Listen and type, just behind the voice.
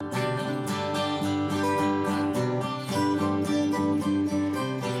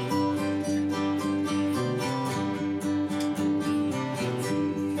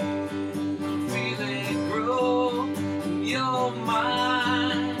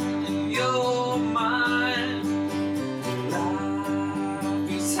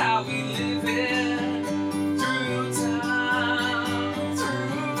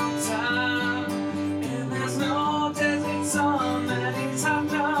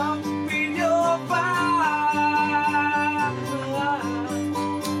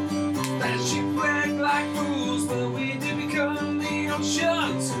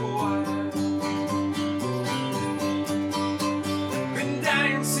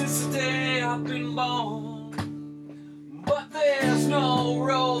I've been born. But there's no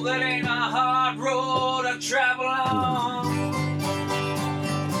road that ain't a hard road to travel on.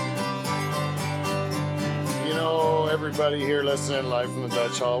 You know, everybody here listening live from the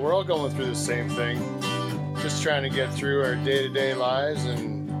Dutch Hall, we're all going through the same thing. Just trying to get through our day-to-day lives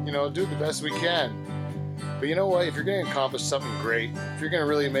and, you know, do the best we can. But you know what? If you're going to accomplish something great, if you're going to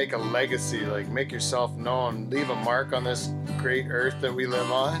really make a legacy, like make yourself known, leave a mark on this great earth that we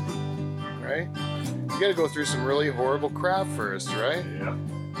live on, right? You got to go through some really horrible crap first, right? Yep.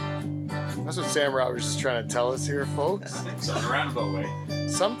 That's what Sam Roberts is trying to tell us here, folks. It's a roundabout way.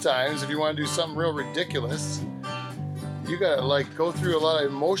 Sometimes, if you want to do something real ridiculous, you got to like go through a lot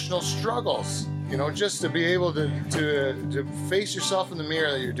of emotional struggles, you know, just to be able to face yourself in the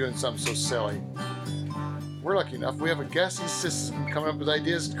mirror that you're doing something so silly. We're lucky enough. We have a guest. He's just coming up with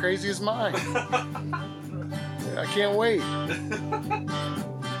ideas as crazy as mine. I can't wait.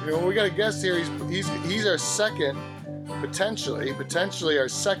 You know, we got a guest here. He's our second, potentially our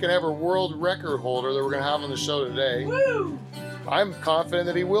second ever world record holder that we're going to have on the show today. Woo! I'm confident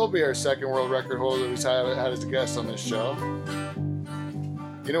that he will be our second world record holder that we've had as a guest on this show.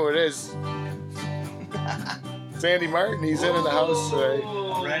 You know what it is? It's Andy Martin. He's in the house today.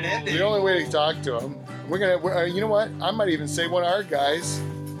 Right, Andy. The only way to talk to him, you know what? I might even say one of our guys.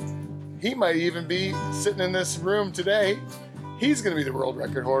 He might even be sitting in this room today. He's going to be the world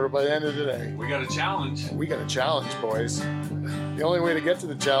record holder by the end of the day. We got a challenge. We got a challenge, boys. The only way to get to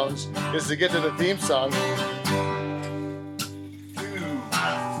the challenge is to get to the theme song.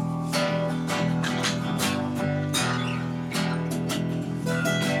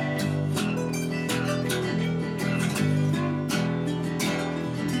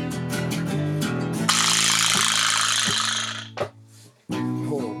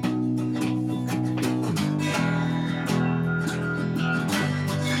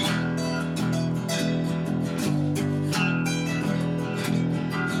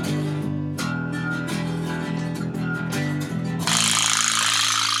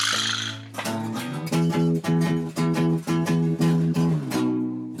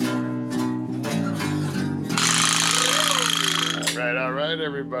 All right,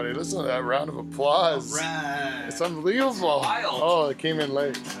 everybody. Listen to that round of applause. All right. It's unbelievable. Wild. Oh, it came in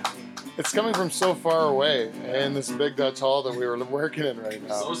late. It's coming from so far away in this big Dutch hall that we were working in right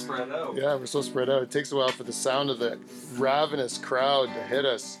now. So spread out. Yeah, we're so spread out. It takes a while for the sound of the ravenous crowd to hit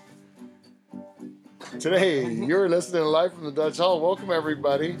us. Today, you're listening live from the Dutch Hall. Welcome,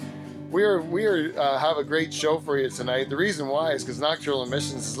 everybody. We have a great show for you tonight. The reason why is because Nocturnal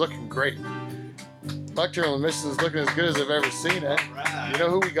Emissions is looking great. Nocturnal Emissions is looking as good as I've ever seen it. Right. You know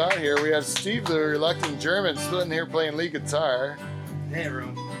who we got here? We have Steve, the reluctant German, sitting here playing lead guitar. Hey,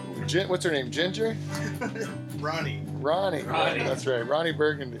 everyone. What's her name? Ginger? Ronnie. Ronnie. That's right. Ronnie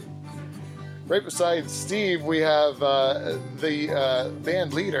Burgundy. Right beside Steve, we have the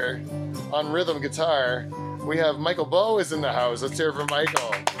band leader on rhythm guitar. We have Michael Bowe is in the house. Let's hear it for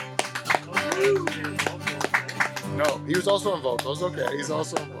Michael. No, he was also on vocals. Okay, he's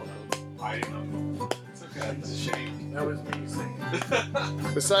also on vocals. I didn't know. It's okay. It's a shame. That was me saying.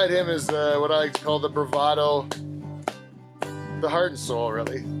 Beside him is what I like to call the bravado, the heart and soul,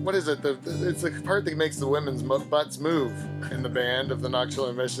 really. What is it? It's the part that makes the women's butts move in the band of the Nocturnal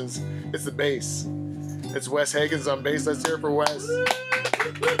Emissions. It's the bass. It's Wes Hagen's on bass. Let's hear it for Wes.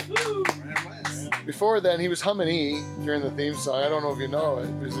 Before then, he was humming E during the theme song. I don't know if you know it.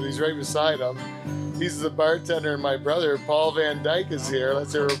 He's right beside him. He's the bartender, and my brother, Paul Van Dyke, is here.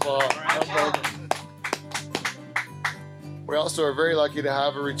 Let's hear it for Paul. We also are very lucky to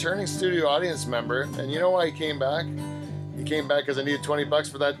have a returning studio audience member. And you know why he came back? He came back because I needed $20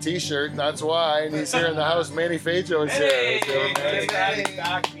 for that t-shirt. That's why. And he's here in the house. Manny Fajo is here.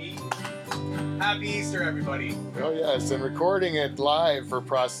 Happy Easter, everybody. Oh, yes. And recording it live for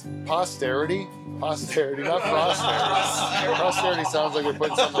posterity. Posterity, not posterity. Posterity sounds like we're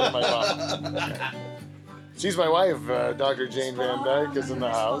putting something in my mouth. Okay. She's my wife, Dr. Jane Van Dyke, is in the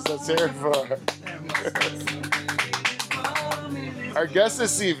house. Let's hear it for her. Our guest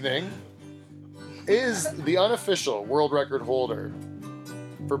this evening is the unofficial world record holder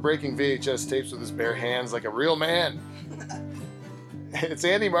for breaking VHS tapes with his bare hands like a real man. It's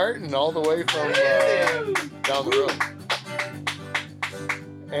Andy Martin, all the way from down the road.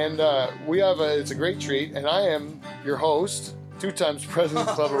 And it's a great treat, and I am your host, 2 times President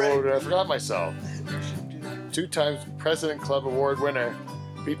Club Award winner. I forgot myself. 2 times President Club Award winner,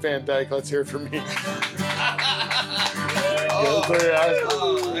 Pete Van Dyke. Let's hear it from me. I gotta put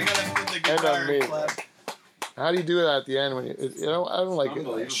the guitar me. clap. How do you do that at the end when I don't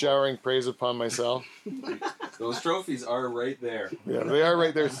like showering praise upon myself. Those trophies are right there. Yeah, they are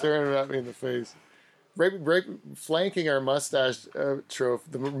right there staring at me in the face. Right flanking our mustache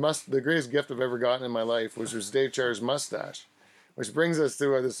trophy, the greatest gift I've ever gotten in my life, which was Dave Charter's mustache. Which brings us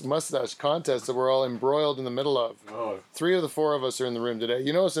to this mustache contest that we're all embroiled in the middle of. Oh. 3 of the 4 of us are in the room today.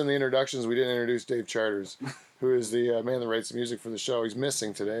 You notice in the introductions we didn't introduce Dave Charters, who is the man that writes the music for the show. He's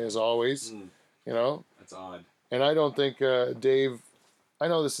missing today, as always. You know? That's odd. And I don't think Dave... I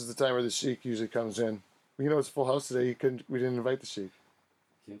know this is the time where the Sheik usually comes in. You know, it's a full house today. We didn't invite the Sheik.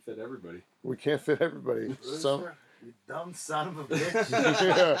 Can't fit everybody. We can't fit everybody. You dumb son of a bitch.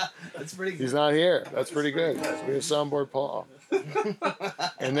 Yeah. That's pretty good. He's not here. That's pretty good. We have soundboard Paul.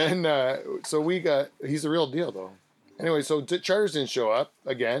 And then, so he's the real deal though. Anyway, so Charters didn't show up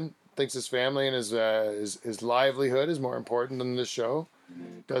again. Thinks his family and his livelihood is more important than this show.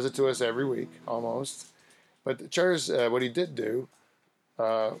 Does it to us every week, almost. But Charters, what he did do,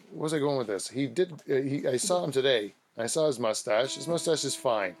 where was I going with this? I saw him today. I saw his mustache. His mustache is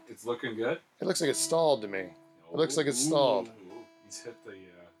fine. It's looking good. It looks like it's stalled to me. It looks like it's stalled. He's hit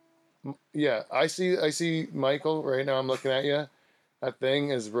the... Yeah, I see Michael right now. I'm looking at you. That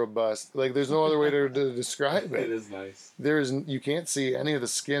thing is robust. Like there's no other way to describe it. It is nice. You can't see any of the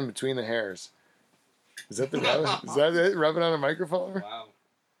skin between the hairs. Is that is that it? Rubbing on a microphone? Wow.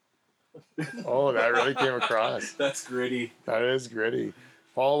 Oh, that really came across. That's gritty. That is gritty.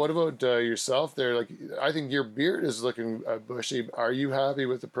 Paul, what about yourself there? Like, I think your beard is looking bushy. Are you happy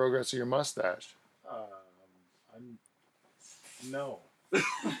with the progress of your mustache? No. Yeah,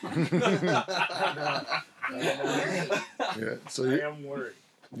 so I am worried.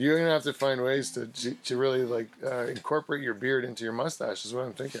 you're gonna have to find ways to really like incorporate your beard into your mustache. Is what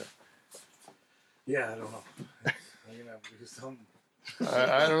I'm thinking. Yeah, I don't know. I'm gonna have to do something.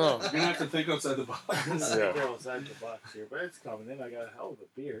 I don't know. You're gonna have to think outside the box. Yeah. Go outside the box here, but it's coming in. I got a hell of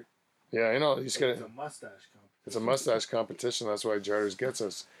a beard. Yeah, I know. You just It's got a mustache company. It's a mustache competition. That's why Charters gets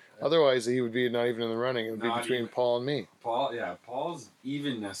us. Otherwise, he would be not even in the running. It would be Not between even. Paul and me. Paul's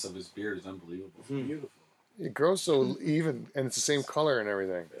evenness of his beard is unbelievable. It's beautiful. It grows so even, and it's the same color and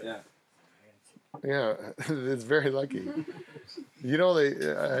everything. Yeah. Yeah, it's very lucky. You know,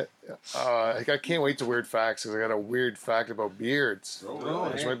 I can't wait to weird facts because I got a weird fact about beards,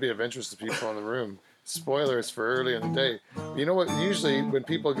 which might be of interest to people in the room. Spoilers for early in the day. You know what? Usually, when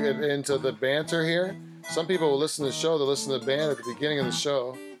people get into the banter here, some people will listen to the show. They listen to the band at the beginning of the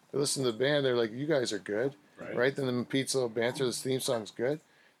show. They listen to the band. They're like, "You guys are good, right?" Then the Pete's little banter. This theme song's good.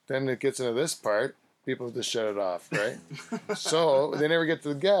 Then it gets into this part. People just shut it off, right? So they never get to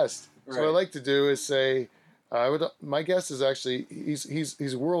the guest. So what I like to do is say, my guest is actually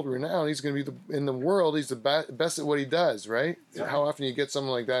he's world renowned. He's going to be in the world. He's the best at what he does, right? Yeah. How often you get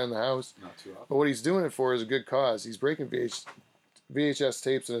someone like that in the house? Not too often. But what he's doing it for is a good cause. He's breaking VHS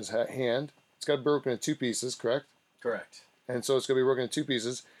tapes in his hand. It's got broken in 2 pieces, correct? Correct. And so it's going to be broken in 2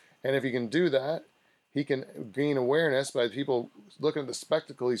 pieces. And if he can do that, he can gain awareness by people looking at the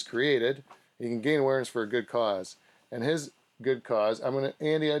spectacle he's created. He can gain awareness for a good cause. And his good cause,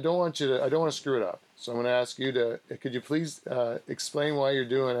 Andy, I don't want to screw it up. So I'm going to ask you could you please explain why you're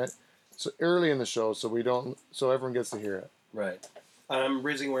doing it so early in the show so everyone gets to hear it. Right. I'm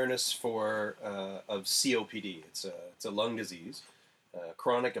raising awareness of COPD. It's a lung disease,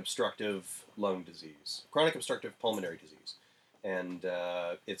 chronic obstructive lung disease, chronic obstructive pulmonary disease. And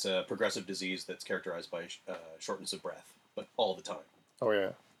it's a progressive disease that's characterized by shortness of breath, but all the time. Oh, yeah.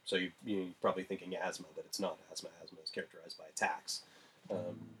 So you're probably thinking asthma, but it's not asthma. Asthma is characterized by attacks.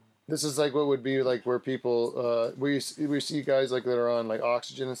 This is like what would be like where people we see guys like that are on like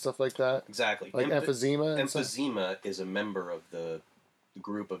oxygen and stuff like that. Exactly. Like emphysema. Emphysema is a member of the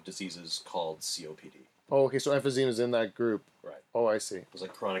group of diseases called COPD. Oh, okay. So emphysema is in that group. Right. Oh, I see. It's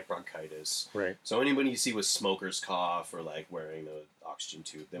like chronic bronchitis. Right. So anybody you see with smoker's cough or like wearing the oxygen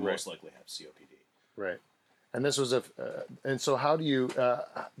tube, they most likely have COPD. Right. And this was and so how do you,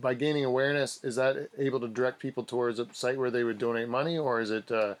 by gaining awareness, is that able to direct people towards a site where they would donate money, or is it,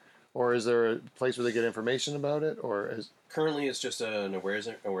 or is there a place where they get information about it, or is? Currently, it's just an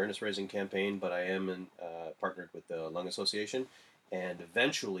awareness raising campaign, but I am partnered with the Lung Association, and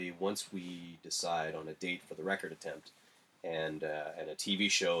eventually, once we decide on a date for the record attempt, and a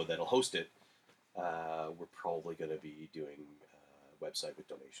TV show that'll host it, we're probably going to be doing a website with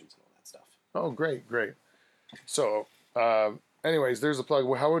donations and all that stuff. Oh, great. So, anyways, there's a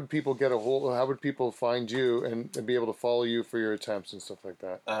plug. How would people get how would people find you and be able to follow you for your attempts and stuff like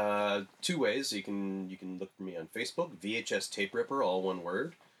that? 2 ways. You can look for me on Facebook, VHS Tape Ripper, all one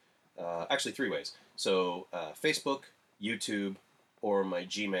word. Actually, 3 ways. So, Facebook, YouTube, or my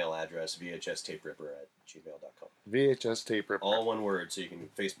Gmail address, vhstaperipper VHStaperipper@gmail.com. VHS tape ripper. All one word, so you can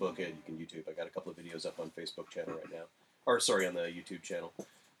Facebook it, you can YouTube. I got a couple of videos up on Facebook channel right now, or sorry, on the YouTube channel,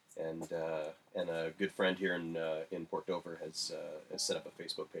 and a good friend here in Port Dover has set up a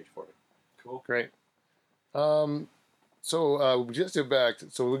Facebook page for me. Cool. Great. So just to back,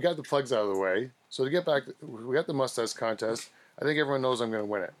 so we got the plugs out of the way. So to get back, we got the mustache contest. I think everyone knows I'm going to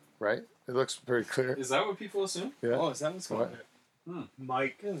win it, right? It looks very clear. Is that what people assume? Yeah. Oh, is that what's going on?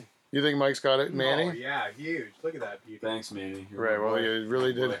 Mike. You think Mike's got it, Manny? Oh, yeah, huge. Look at that beauty. Thanks, Manny. You're Right. my Well, boy. you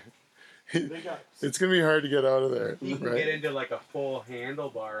really did. They got- It's going to be hard to get out of there, You can right? get into like a full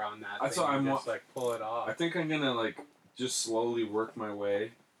handlebar on that That's thing what and I'm just like pull it off. I think I'm gonna like just slowly work my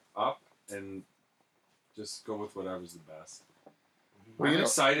way up and just go with whatever's the best. Well, I'm you know-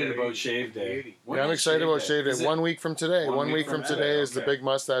 excited about Shave Day. Beauty. When Yeah, I'm is excited about Shave Day. Is it- 1 week from today. 1 1 week from today is the okay. big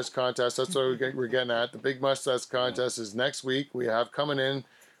mustache contest. That's what we're getting at. The big mustache contest is next week. We have coming in.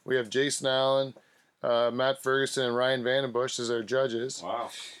 We have Jason Allen, Matt Ferguson, and Ryan Vandenbush as our judges. Wow.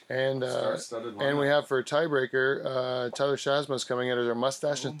 And Star-studded and we lineup. have for a tiebreaker, Tyler Shasma's coming in as our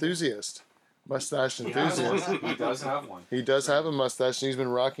mustache enthusiast. Mustache He has one. enthusiast. He does have one. He does have a mustache, and he's been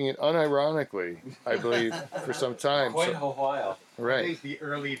rocking it unironically, I believe, for some time. Quite So- a while. I right. think the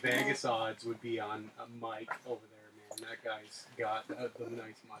early Vegas odds would be on Mike over there, man. That guy's got the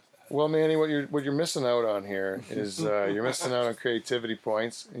nice mustache. Well, Manny, what you're missing out on here is you're missing out on creativity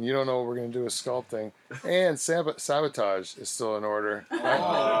points, and you don't know what we're going to do with sculpting. And sabotage is still in order.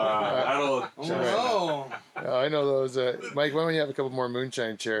 That'll. Oh, I know those. Mike, why don't you have a couple more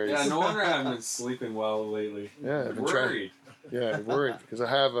moonshine cherries? Yeah, no wonder I haven't been sleeping well lately. Yeah, I've been trying. Worried. Yeah, I'm worried because I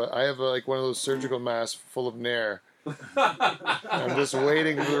have like one of those surgical masks full of Nair. I'm just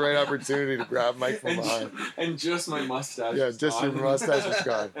waiting for the right opportunity to grab Mike from behind. And just my mustache. Yeah, is just your gone. mustache is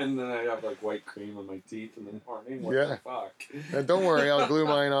gone. And then I have like white cream on my teeth in the morning. What Yeah. the fuck? And don't worry, I'll glue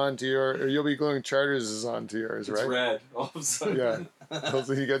mine onto or you'll be gluing Charters onto yours, It's right? red all of a sudden. Yeah.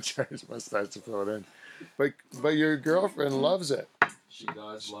 Hopefully you got Charters mustache to fill it in. But your girlfriend loves it. She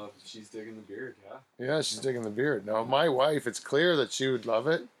does love. She's digging the beard. Yeah. Yeah, she's digging the beard. Now my wife, it's clear that she would love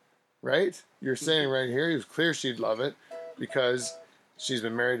it, right? You're saying right here, it's clear she'd love it because she's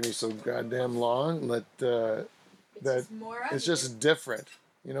been married to me so goddamn long. It's just different.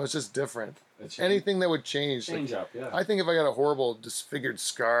 You know, it's just different. Anything that would change. Like, Change up. Yeah. I think if I got a horrible disfigured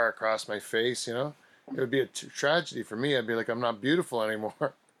scar across my face, you know, it would be a tragedy for me. I'd be like, I'm not beautiful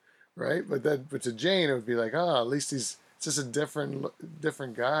anymore, right? But to Jane, it would be like, at least it's just a different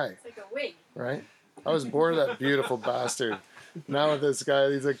guy, It's like a wig. right? I was bored of that beautiful bastard. Now with this guy,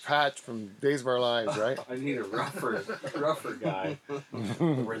 he's like Patch from Days of Our Lives, right? I need a rougher guy. The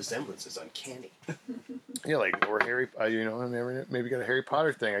resemblance is uncanny. Yeah, like or Harry, maybe got a Harry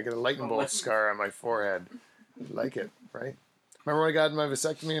Potter thing. I got a lightning bolt scar on my forehead. Like it, right? Remember when I got my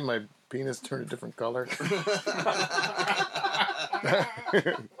vasectomy and my penis turned a different color?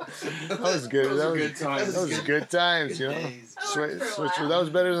 That was good. Those are good times. That was good times, you know. That worked for a while. That was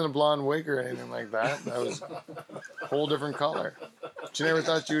better than a blonde wig or anything like that. That was a whole different color. She never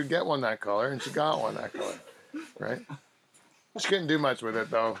thought she would get one that color, and she got one that color, right? She couldn't do much with it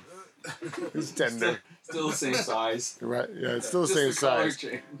though. It's tender, Still the same size. right? Yeah, it's still the Just same the color size.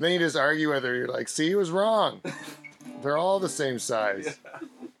 change. Then you just argue whether you're like, see, he was wrong. They're all the same size,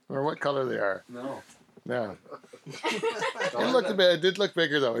 or what color they are. No. Yeah. It did look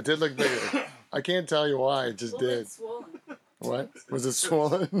bigger though. It did look bigger. I can't tell you why. It just Well, did. it's swollen. What? Was it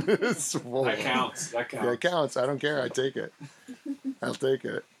swollen? It's swollen. That counts. That counts. Yeah, it counts. I don't care. I take it. I'll take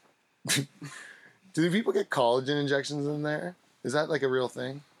it. Do people get collagen injections in there? Is that like a real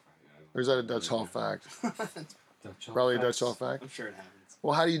thing? Or is that a Dutch Hall fact? Probably a Dutch Hall fact. I'm sure it happens.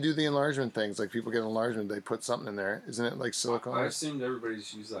 Well, how do you do the enlargement things? Like people get enlargement, they put something in there. Isn't it like I silicone? assumed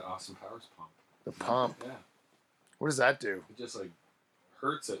everybody's used that Austin Powers pump. The pump. Yeah. What does that do? It just like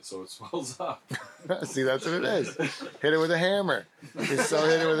hurts it so it swells up. See, that's what it is. Hit it with a hammer. You sell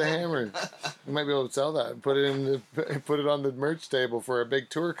hit it with a hammer. You might be able to sell that and put it on the merch table for a big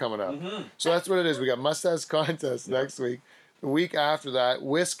tour coming up. Mm-hmm. So that's what it is. We got mustache contest next week. The week after that,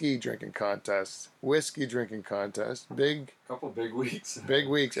 whiskey drinking contest. Big Couple big weeks.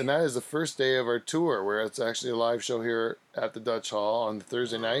 weeks. And that is the first day of our tour, where it's actually a live show here at the Dutch Hall on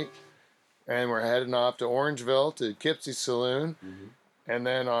Thursday night. And we're heading off to Orangeville to Kipsy Saloon. Mm-hmm. And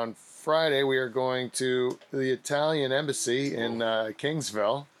then on Friday, we are going to the Italian Embassy in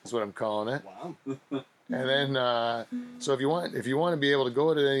Kingsville, is what I'm calling it. Wow. And then, so if you want to be able to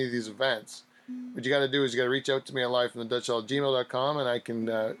go to any of these events, what you got to do is you got to reach out to me on livefromthedutchhall@gmail.com, and I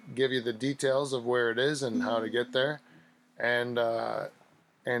can give you the details of where it is and how to get there, and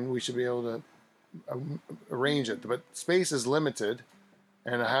we should be able to arrange it. But space is limited,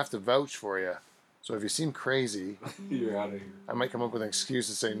 and I have to vouch for you. So if you seem crazy, You're out of here. I might come up with an excuse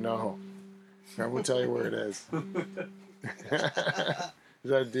to say no. I won't tell you where it is. Is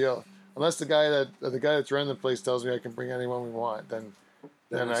that a deal? Unless the guy that's running the place tells me I can bring anyone we want, then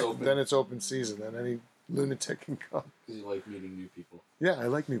it's open season. Then any lunatic can come. Because you like meeting new people. Yeah, I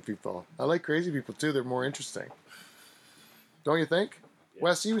like new people. I like crazy people too. They're more interesting. Don't you think? Yeah.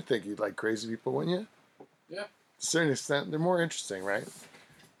 Wes, you would think you'd like crazy people, wouldn't you? Yeah. To a certain extent, they're more interesting, right?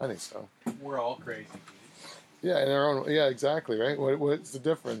 I think so. We're all crazy. Yeah, in our own. Yeah, exactly. Right. What's the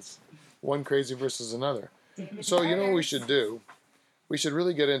difference? One crazy versus another. So you know what we should do? We should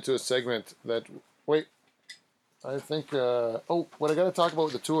really get into a segment that. Wait. I think. What I got to talk about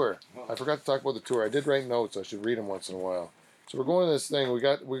with the tour. I forgot to talk about the tour. I did write notes. I should read them once in a while. So we're going to this thing.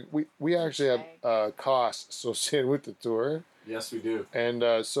 We actually have costs associated with the tour. Yes, we do. And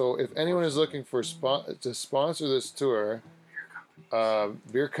so if anyone is looking for to sponsor this tour,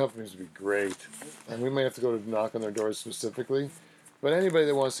 beer companies would be great. And we may have to go to knock on their doors specifically. But anybody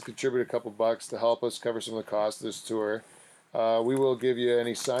that wants to contribute a couple bucks to help us cover some of the costs of this tour, we will give you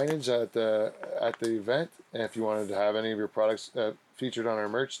any signage at the event. And if you wanted to have any of your products featured on our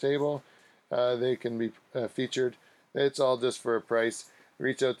merch table, they can be featured. It's all just for a price.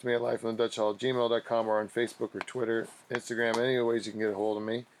 Reach out to me at lifeinthe@gmail.com or on Facebook or Twitter, Instagram, any of the ways you can get a hold of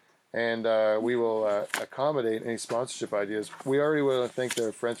me. And we will accommodate any sponsorship ideas. We already want to thank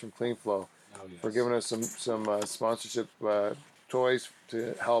the friends from Clean Flow for giving us some sponsorship toys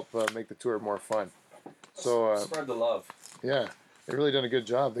to help make the tour more fun. So spread the love. yeah, they've really done a good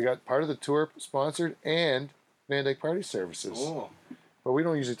job. They got part of the tour sponsored and Van Dyke Party Services. Oh. But we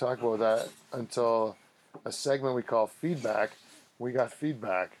don't usually talk about that until a segment we call Feedback. We got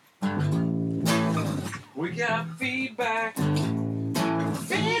feedback. We got feedback.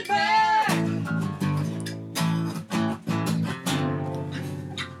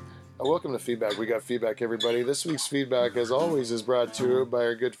 Welcome to Feedback. We got feedback, everybody. This week's feedback, as always, is brought to you by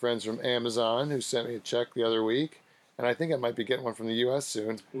our good friends from Amazon, who sent me a check the other week. And I think I might be getting one from the U.S.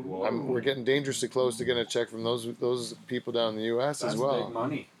 soon. We're getting dangerously close to getting a check from those people down in the U.S. That's as well. big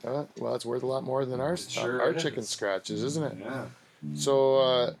money. Well, it's worth a lot more than our chicken scratches, isn't it? Yeah.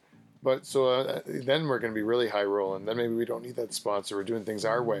 So, then we're going to be really high rolling. Then maybe we don't need that sponsor. We're doing things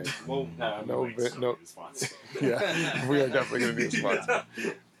our way. Well, No. Yeah, we are definitely going to be a sponsor.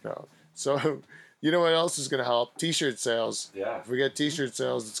 No. So, you know what else is going to help? T-shirt sales. Yeah. If we get T-shirt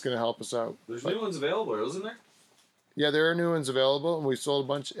sales, it's going to help us out. There's new ones available, isn't there? Yeah, there are new ones available, and we sold a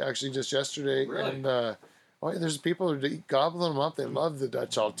bunch actually just yesterday. Really? And there's people who are gobbling them up. They love the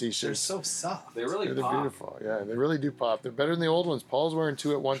Dutch Hall They're T-shirts. so soft. They really They're pop. beautiful. Yeah, they really do pop. They're better than the old ones. Paul's wearing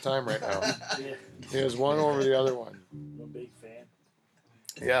two at one time right now. Yeah. He has one over the other one. I'm a big fan.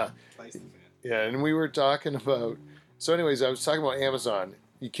 Yeah. Twice the fan. Yeah, and we were talking about. So, anyways, I was talking about Amazon.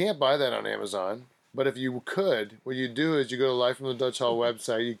 You can't buy that on Amazon, but if you could, what you do is you go to Live from the Dutch Hall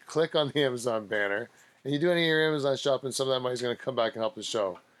website, you click on the Amazon banner, and you do any of your Amazon shopping, some of that money is going to come back and help the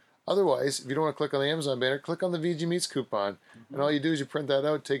show. Otherwise, if you don't want to click on the Amazon banner, click on the VG Meats coupon, and all you do is you print that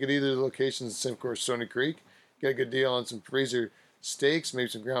out, take it either to the locations in Simcoe or Stony Creek, get a good deal on some freezer steaks, maybe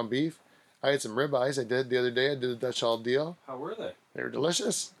some ground beef. I had some ribeyes I did the other day. I did a Dutch Hall deal. How were they? They were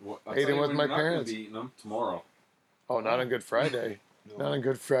delicious. Well, Ate them with my You're not parents. gonna be eating them tomorrow. Oh, not on Good Friday. Not on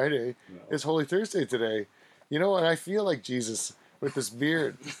Good Friday. No. It's Holy Thursday today. You know what? I feel like Jesus with this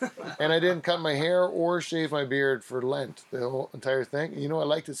beard. And I didn't cut my hair or shave my beard for Lent, the whole entire thing. You know, I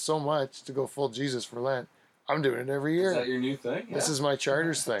liked it so much to go full Jesus for Lent. I'm doing it every year. Is that your new thing? This is my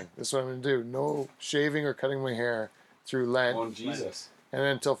charters thing. This is what I'm going to do. No shaving or cutting my hair through Lent. On Jesus. And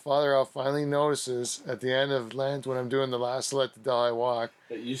then until Father Al finally notices at the end of Lent when I'm doing the last Let the Delhi Walk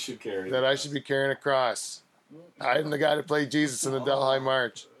That you should carry. that I should be carrying a cross. I'm the guy to play Jesus in the Delhi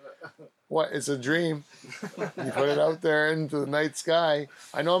March. What? It's a dream. You put it out there into the night sky.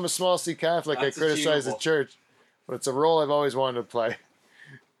 I know I'm a small C Catholic. That's I criticize the achievable. church, but it's a role I've always wanted to play.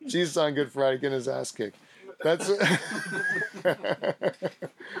 Jesus on Good Friday getting his ass kicked. That's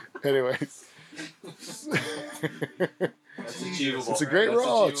anyways. That's achievable. It's a great That's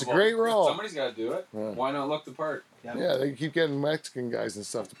role. It's a achievable. great role. Somebody's got to do it. Yeah. Why not look the part? Yeah, they keep getting Mexican guys and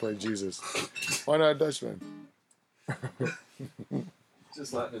stuff to play Jesus. Why not a Dutchman?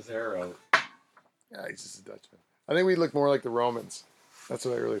 Just letting his hair out. Yeah, he's just a Dutchman. I think we look more like the Romans. That's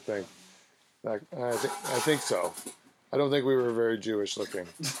what I really think. Like, I think so. I don't think we were very Jewish looking.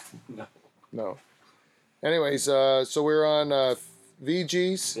 No. No. Anyways, so we're on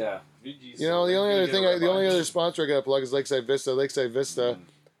VG's. Yeah. VG's You know, the only gonna other get thing, a the only bunch. other sponsor I got to plug is Lakeside Vista. Lakeside Vista.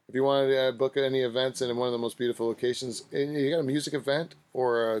 If you want to book any events in one of the most beautiful locations, and you got a music event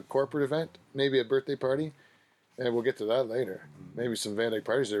or a corporate event, maybe a birthday party, And we'll get to that later. Maybe some Van Dyke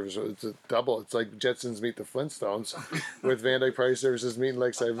Party Service. It's a double. It's like Jetsons meet the Flintstones with Van Dyke Party Services meeting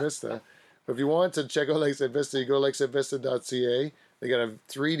Lakeside Vista. But if you want to check out Lakeside Vista, you go to lakesidevista.ca. They got a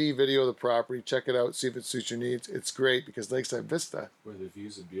 3D video of the property. Check it out. See if it suits your needs. It's great because Lakeside Vista. Where the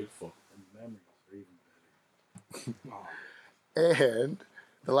views are beautiful. And memories are even better. And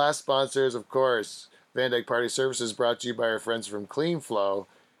the last sponsor is, of course, Van Dyke Party Services, brought to you by our friends from Clean Flow.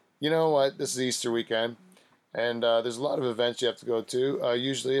 You know what? This is Easter weekend. And there's a lot of events you have to go to,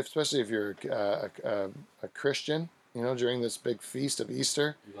 usually, especially if you're a Christian, you know, during this big feast of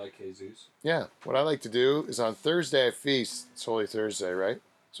Easter. You like Jesus? Yeah. What I like to do is on Thursday I feast. It's Holy Thursday, right?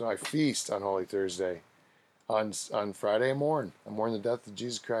 So I feast on Holy Thursday. On Friday I mourn. I mourn the death of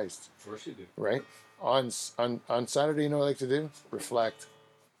Jesus Christ. Of course you do. Right? On Saturday, you know what I like to do? Reflect.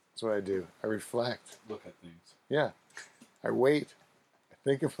 That's what I do. I reflect. Look at things. Yeah. I wait. I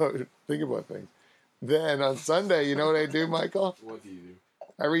think about things. Then on Sunday, you know what I do, Michael? What do you do?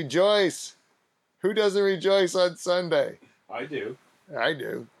 I rejoice. Who doesn't rejoice on Sunday? I do. I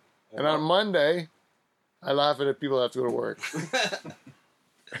do. And on Monday, I laugh at it. People have to go to work.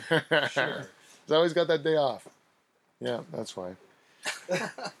 Sure. I always got that day off. Yeah, that's fine.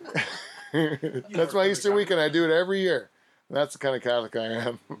 That's my Easter weekend. I do it every year. And that's the kind of Catholic I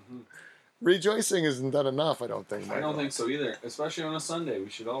am. Mm-hmm. Rejoicing isn't done enough, I don't think. I don't think so either. Especially on a Sunday, we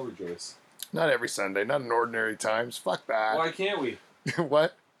should all rejoice. Not every Sunday, not in ordinary times. Fuck that. Why can't we?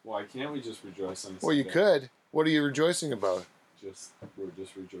 What? Why can't we just rejoice on a Sunday? Well, you could. What are you rejoicing about? We're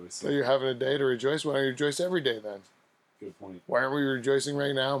just rejoicing. So you're having a day to rejoice? Why don't you rejoice every day then? Good point. Why aren't we rejoicing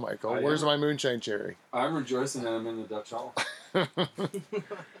right now, Michael? Where's my moonshine cherry? I'm rejoicing that I'm in the Dutch Hall.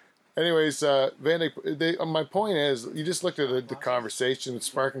 Anyways, Van Dyke, my point is, you just looked at the conversation, the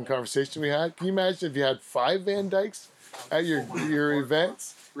sparking conversation we had. Can you imagine if you had 5 Van Dykes at your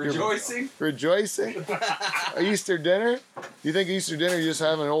events? Rejoicing? Rejoicing? Easter dinner? You think Easter dinner, you're just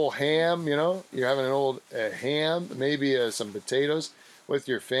having an old ham, you know? You're having an old ham, maybe some potatoes with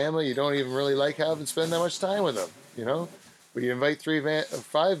your family. You don't even really like spend that much time with them, you know? But you invite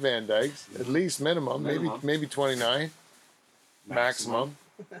 5 Van Dykes, at least minimum. Maybe 29 maximum.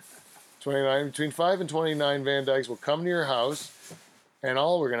 29, between 5 and 29 Van Dykes will come to your house, and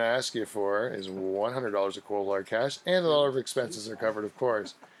all we're going to ask you for is $100 of cold hard cash, and all of expenses are covered, of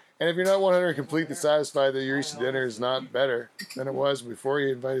course. And if you're not 100% completely satisfied that your Easter dinner is not better than it was before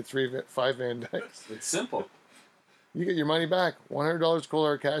you invited 5 Van Dykes, It's simple. you get your money back. $100 cold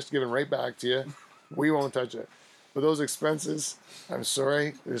hard cash given right back to you. We won't touch it. But those expenses, I'm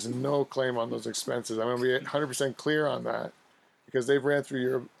sorry, there's no claim on those expenses. I'm going to be 100% clear on that, because they've ran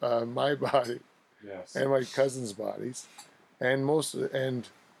through my body Yes. and my cousin's bodies, and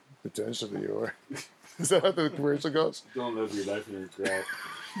potentially yours. Is that how the commercial goes? Don't live your life in regret.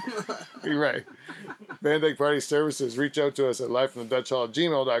 You're right. Van Dyke Party Services. Reach out to us at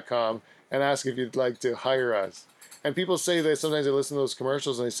livefromthedutchhall@gmail.com and ask if you'd like to hire us. And people say that sometimes they listen to those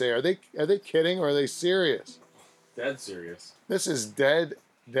commercials and they say, "Are they kidding or are they serious?" Dead serious. This is dead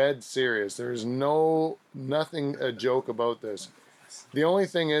serious. There is nothing a joke about this. The only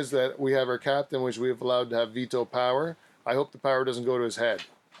thing is that we have our captain, which we have allowed to have veto power. I hope the power doesn't go to his head,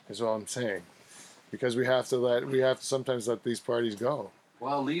 is all I'm saying. Because we have to sometimes let these parties go.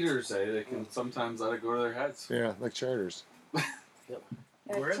 Well, leaders say they can sometimes let it go to their heads. Yeah, like charters.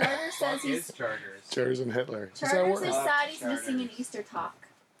 Where the Charter says fuck he's is Charters? Charters and Hitler. Does that Charter work? says sad he's missing an Easter talk.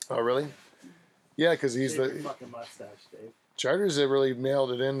 Oh, really? Yeah, because he's Shave your the... fucking mustache, Dave. Charters have really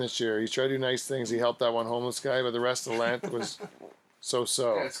mailed it in this year. He's tried to do nice things. He helped that one homeless guy, but the rest of the Lent was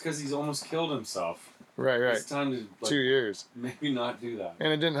so-so. Yeah, it's because he's almost killed himself. Right. It's time to 2 years. maybe not do that.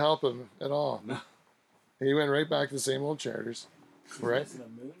 And it didn't help him at all. No. He went right back to the same old charters. Right? Missing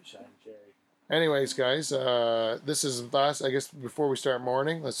a moonshine cherry. Anyways, guys, this is last. I guess before we start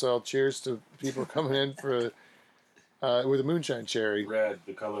mourning, let's all cheers to people coming in for with a moonshine cherry. Red,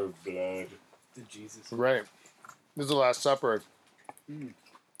 the color of blood. To Jesus. Right. This is the Last Supper. In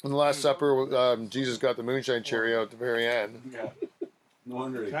the Last Supper, Jesus got the moonshine cherry out at the very end. Yeah. No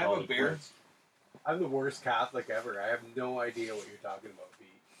wonder they Can I call have a it beer? quits. I'm the worst Catholic ever. I have no idea what you're talking about,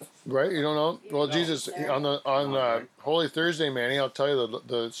 Pete. Right? You don't know? Well, No, Jesus sir. on Holy Thursday, Manny, I'll tell you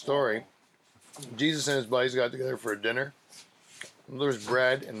the story. Jesus and his buddies got together for a dinner. There was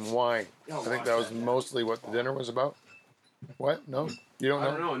bread and wine. I think that was mostly what the dinner was about. What? No? You don't I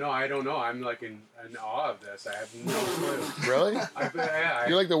know? don't know. No, I don't know. I'm like in awe of this. I have no clue. Really?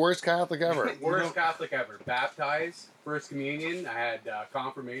 You're like the worst Catholic ever. Worst Catholic ever. Baptized, first communion. I had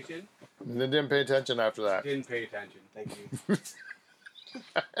confirmation. And then didn't pay attention after that. Didn't pay attention. Thank you.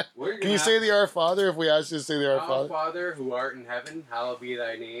 We're Can gonna you say the Our Father if we ask you to say the Our Our Father? Father, who art in heaven, hallowed be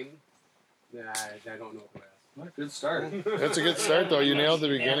thy name. Nah, I don't know what to ask. Good start. That's a good start, though. You nailed the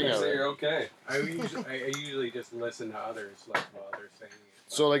beginning of So it. you're okay. I usually just listen to others, like while they're saying it.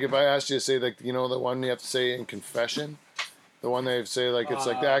 So, like, if I asked you to say, like, you know, the one you have to say in confession, the one they say, like, it's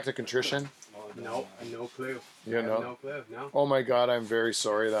like the act of contrition. No clue. You I have know? no clue. No. Oh my God, I'm very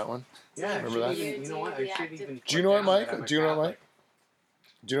sorry. That one. Yeah. Remember that? You know what? I should even. Do you know it, put down Mike? that I'm a Do you know it, Catholic. Mike?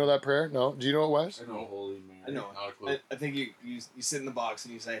 Do you know that prayer? No. Do you know it, Wes? I know holy man. I know. Not a clue. I think you sit in the box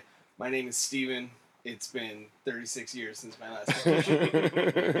and you say, "My name is Steven. It's been 36 years since my last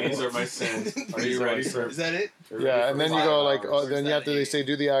conversion." These are my sins. Are you ready for? Is that it? Yeah, and then you go like, oh, Where's then that after they A? say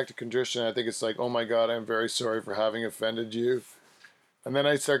do the act of contrition, I think it's like, oh my God, I'm very sorry for having offended you. And then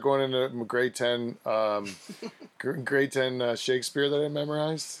I start going into grade 10, grade 10 Shakespeare that I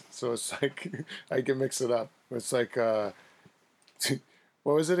memorized. So it's like, I can mix it up. It's like, what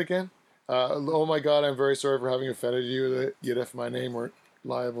was it again? Oh my God, I'm very sorry for having offended you. Yet if my name were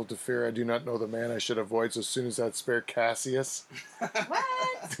liable to fear, I do not know the man I should avoid. So as soon as that spare Cassius. What?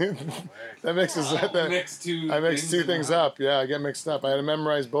 That mixes that. I mixed two things up. Yeah, I get mixed up. I had to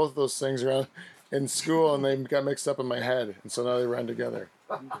memorize both of those things around in school, and they got mixed up in my head, and so now they run together.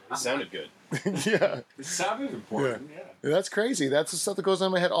 It sounded good. Yeah. It sounded important. Yeah. That's crazy. That's the stuff that goes on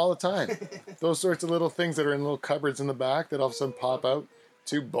in my head all the time. Those sorts of little things that are in little cupboards in the back that all of a sudden pop out.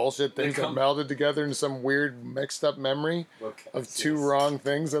 Two bullshit things that melded together into some weird mixed up memory of two wrong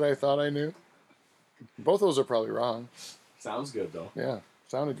things that I thought I knew. Both of those are probably wrong. Sounds good though. Yeah,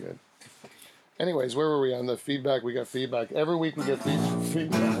 sounded good. Anyways, where were we on the feedback? We got feedback. Every week we get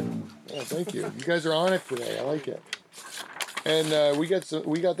feedback. Yeah, thank you. You guys are on it today. I like it. And we got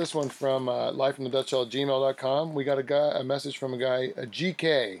this one from livefromthedutchhall@gmail.com. We got a message from a guy, a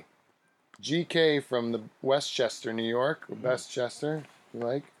GK from the Westchester, New York, or Westchester, you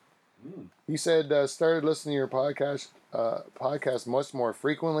like? He said, started listening to your podcast much more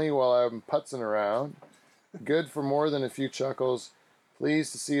frequently while I'm putzing around. Good for more than a few chuckles.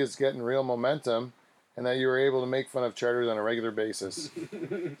 Pleased to see us getting real momentum and that you were able to make fun of charters on a regular basis.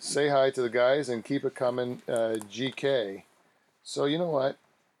 Say hi to the guys and keep it coming, GK. So you know what?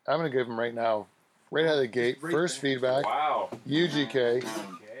 I'm going to give him right now, right out of the gate, first feedback. Wow. UGK,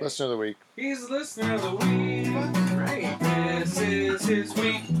 listener of the week. He's listener of the week. Right. This is his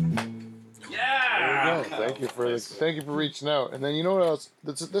week. Yeah. There you go. Thank you for reaching out. And then you know what else?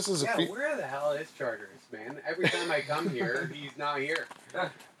 This is a Yeah, where the hell is Charters, man? Every time I come here, he's not here. I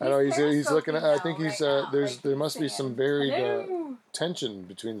know he's looking at. I think Right he's now, there must be some buried Hello. tension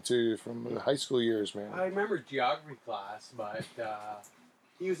between the two from the high school years, man. I remember geography class, but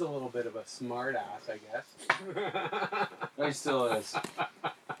he was a little bit of a smart ass, I guess. He still is.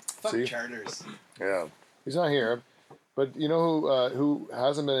 Fuck See? charters. Yeah, he's not here, but you know who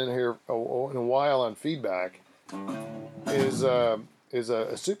hasn't been in here in a while on feedback is a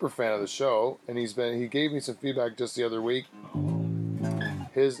super fan of the show, and he gave me some feedback just the other week.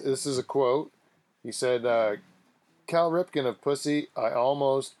 This is a quote. He said, "Cal Ripken of Pussy, I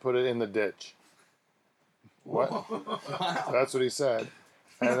almost put it in the ditch." What? Wow. That's what he said.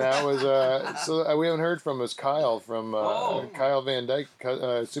 And that was so we haven't heard from us Kyle from Kyle Van Dyke,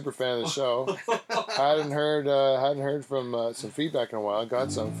 super fan of the show. hadn't heard from some feedback in a while.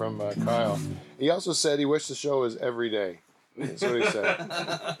 Got some from Kyle. He also said he wished the show was every day. That's what he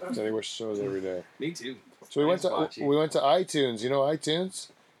said. He said he wished the show was every day. Me too. So we went to iTunes. You know iTunes?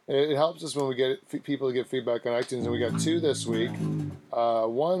 It helps us when we get people to give feedback on iTunes, and we got two this week.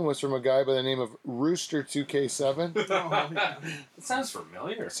 One was from a guy by the name of Rooster2K7. Oh, yeah. It sounds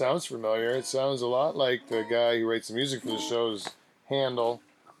familiar. It sounds familiar. It sounds a lot like the guy who writes the music for the show's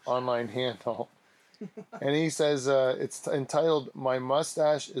online handle. And he says it's entitled "My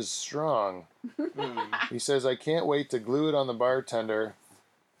Mustache is Strong." He says, "I can't wait to glue it on the bartender.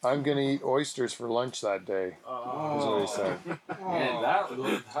 I'm gonna eat oysters for lunch that day." Is what he said. Man, that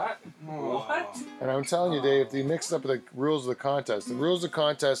what? And I'm telling you, Dave, they mixed up the rules of the contest. The rules of the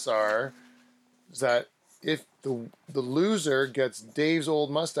contest are that if the loser gets Dave's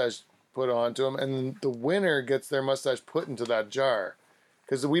old mustache put onto him, and the winner gets their mustache put into that jar.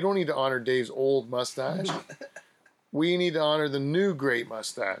 Because we don't need to honor Dave's old mustache. We need to honor the new great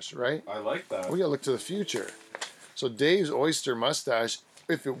mustache, right? I like that. We gotta look to the future. So Dave's oyster mustache,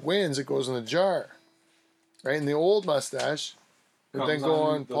 if it wins, it goes in the jar. Right? And the old mustache would then Comes go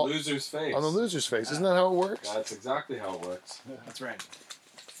on on the loser's face. on the loser's face. Isn't that how it works? That's exactly how it works. That's right.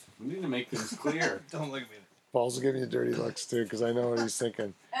 We need to make things clear. Don't look at me. Paul's giving you dirty looks too, because I know what he's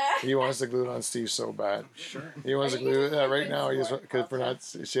thinking. He wants to glue it on Steve so bad. Sure. He wants to glue it right now. He just because we're not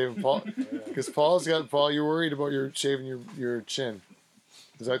shaving Paul. Because Paul. You're worried about your shaving your chin.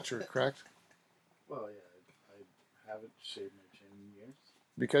 Is that true? Correct? Well, yeah, I haven't shaved my chin in years.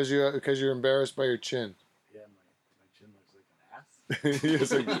 Because you're embarrassed by your chin. Yeah, he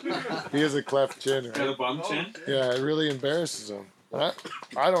has a cleft chin. Got Right? a bum chin? Yeah, it really embarrasses him.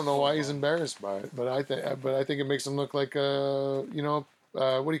 I don't know why he's embarrassed by it, but I think it makes him look like what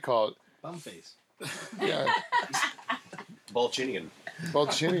do you call it? Bum face. Yeah, Balchinian.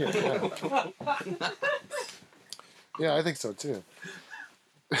 Balchinian. Yeah. Yeah, I think so too.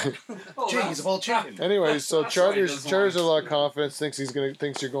 Gee, he's a Balchinian. Anyway, so That's why he Charters doesn't has a want lot to. of confidence.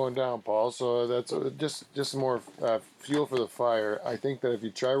 Thinks you're going down, Paul. So that's just more fuel for the fire. I think that if you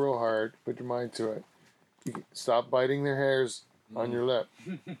try real hard, put your mind to it, you can stop biting their hairs on your lip.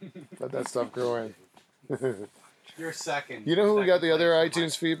 Let that stuff grow in. You're second. You know who we got the other Second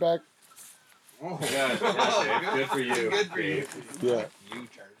place. iTunes feedback? Oh. Yeah, Dave. Good for you. Good for you. Dave. Yeah. You,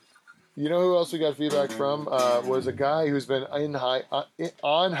 Charlie. You know who else we got feedback from? Was a guy who's been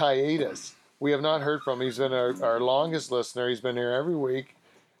on hiatus. We have not heard from him. He's been our longest listener. He's been here every week.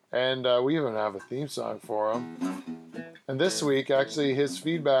 And we even have a theme song for him. And this week, actually, his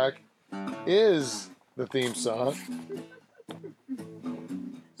feedback is the theme song.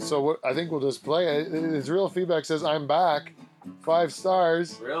 So I think we'll just play it. His real feedback says, "I'm back," 5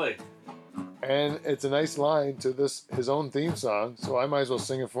 stars. Really? And it's a nice line to his own theme song. So I might as well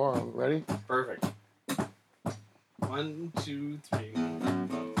sing it for him. Ready? Perfect. 1, 2, 3.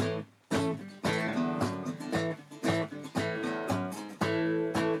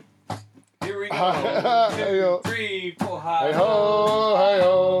 Here we Hi-yo. go. 2, 3, 4, Hi ho, hi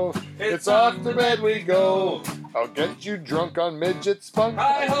ho, it's off to bed we go. I'll get you drunk on midget spunk.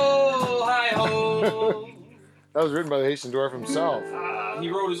 Hi ho, hi ho. That was written by the Haitian Dwarf himself. He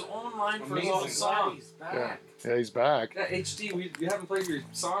wrote his own line for his own Amazing. song. He's back. Yeah, yeah, he's back. Yeah, HD, we haven't played your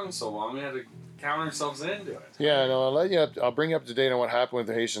song in so long. We had to count ourselves into it. Yeah, no, I'll bring you up to date on what happened with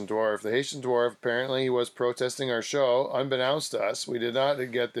the Haitian Dwarf. The Haitian Dwarf, apparently he was protesting our show, unbeknownst to us. We did not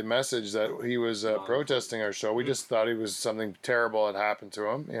get the message that he was protesting our show. We just thought he was something terrible had happened to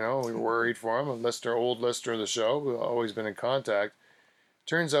him. You know, we were worried for him. Old listener of the show. We've always been in contact.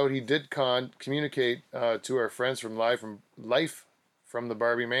 Turns out he did communicate to our friends from Life from the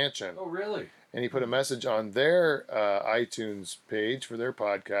Barbie Mansion. Oh, really? And he put a message on their iTunes page for their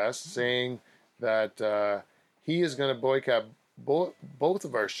podcast saying that he is going to boycott both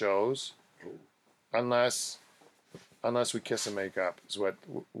of our shows unless we kiss and make up, is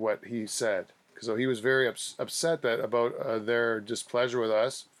what he said. So he was very upset about their displeasure with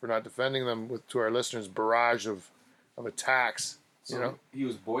us for not defending them to our listeners' barrage of attacks. So You know? he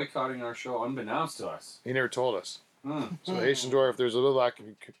was boycotting our show unbeknownst to us. He never told us. Hmm. So Haitian Dwarf, there's a little lack of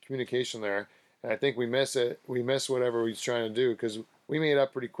communication there, and I think we miss it. We miss whatever he's trying to do because we made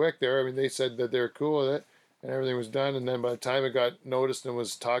up pretty quick there. I mean, they said that they're cool with it, and everything was done. And then by the time it got noticed and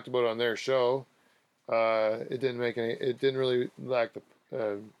was talked about on their show, it didn't make any. It didn't really lack the.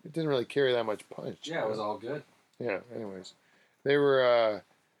 It didn't really carry that much punch. Yeah, it was all good. Yeah. Anyways, they were.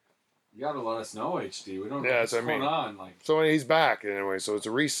 You gotta let us know, HD. We don't know Yeah, what's that's what I going mean. on. Like, So he's back anyway. So it's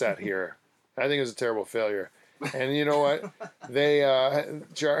a reset here. I think it was a terrible failure. And you know what? They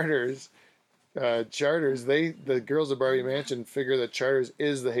Charters. The girls of Barbie Mansion figure that Charters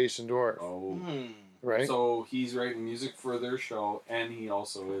is the Haitian Dwarf, oh. right? So he's writing music for their show, and he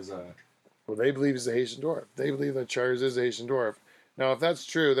also is a. Well, they believe he's the Haitian Dwarf. They believe that Charters is the Haitian Dwarf. Now, if that's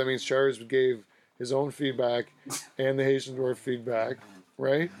true, that means Charters gave his own feedback and the Haitian Dwarf feedback,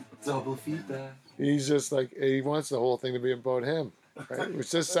 right? Double feedback. He's just like, he wants the whole thing to be about him, right? Which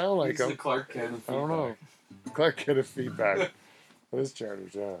does sound like He's the him. Clark Kent of I don't know. feedback. Clark Kent of feedback. This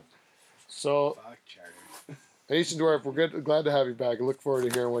Charters, yeah. So, Fuck Charter. Haitian Dwarf, we're glad to have you back. I look forward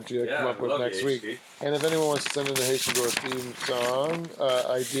to hearing what you Yeah, come up I with love next you, week. HD. And if anyone wants to send in the Haitian Dwarf theme song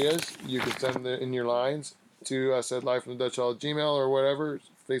ideas, you can send it in your lines to us at Live from the Dutch Hall @gmail or whatever,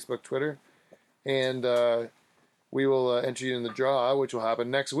 Facebook, Twitter. And we will enter you in the draw, which will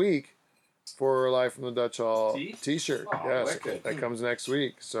happen next week for Live from the Dutch Hall t-shirt. Oh, Yes, wicked. that comes next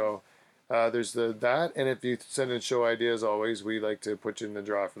week. So there's that. And if you send in show ideas, always, we like to put you in the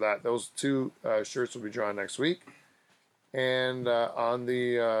draw for that. Those 2 shirts will be drawn next week. And on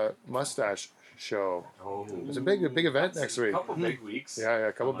the Mustache show. Oh. There's a big event next week. A couple big weeks. Yeah,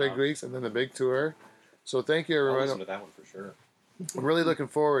 a couple coming big up. weeks, and then the big tour. So thank you, I'll everyone. listen to that one for sure. I'm really looking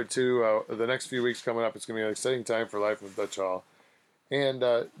forward to the next few weeks coming up. It's going to be an exciting time for Life with Dutch Hall. And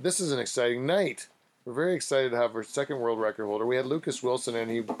this is an exciting night. We're very excited to have our second world record holder. We had Lucas Wilson, and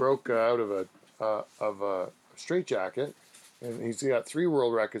he broke out of a straitjacket. And he's got 3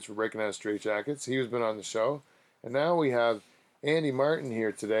 world records for breaking out of straitjackets. He's been on the show. And now we have Andy Martin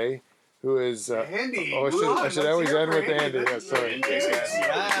here today, who is... Andy! I should always end with Andy. Yeah, sorry. Right.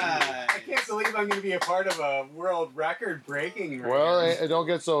 I can't believe I'm going to be a part of a world record breaking. Right Well, now. don't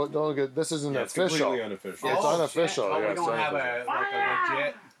get. This isn't Yeah, it's official. completely unofficial. It's Oh, unofficial. shit. Oh, Yeah, we it's don't have unofficial. a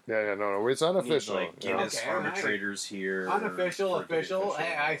legit. Yeah, no, it's unofficial. Need, like Guinness Okay, arbitrators here. Unofficial, for it to be official.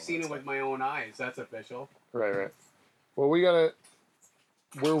 Hey, and I've all seen that it with stuff. my own eyes. That's official. Right. Well, we gotta.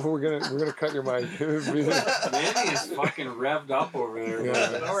 We're gonna cut your mic. Mandy is fucking revved up over there.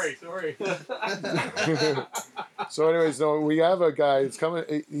 Yeah. Sorry. So, anyways, no, we have a guy. It's coming.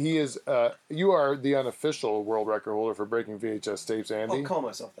 He is. You are the unofficial world record holder for breaking VHS tapes, Andy. I'll call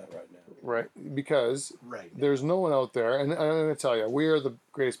myself that right now. Right, because Right. there's no one out there, and I'm going to tell you, we are the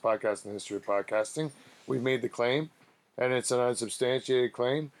greatest podcast in the history of podcasting. We've made the claim, and it's an unsubstantiated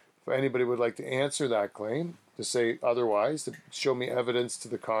claim. If anybody would like to answer that claim, to say otherwise, to show me evidence to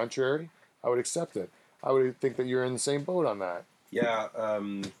the contrary, I would accept it. I would think that you're in the same boat on that. Yeah,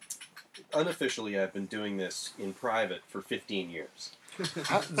 unofficially, I've been doing this in private for 15 years.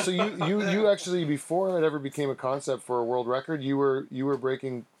 So you actually, before it ever became a concept for a world record, you were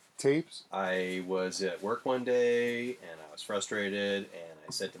breaking tapes? I was at work one day, and I was frustrated, and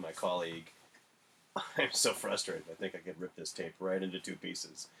I said to my colleague, I'm so frustrated, I think I could rip this tape right into two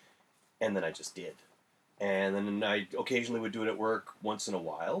pieces. And then I just did. And then I occasionally would do it at work once in a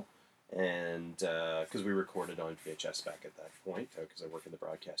while, and because we recorded on VHS back at that point, because I work in the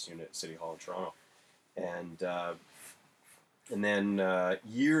broadcast unit at City Hall in Toronto. And then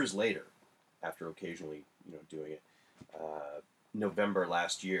years later, after occasionally doing it, November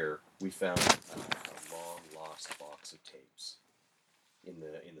last year, we found a long lost box of tapes in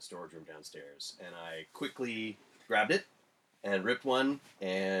the storage room downstairs, and I quickly grabbed it and ripped one.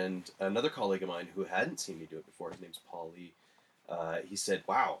 And another colleague of mine who hadn't seen me do it before, his name's Paul Lee, he said,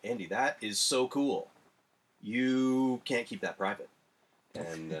 "Wow, Andy, that is so cool. You can't keep that private."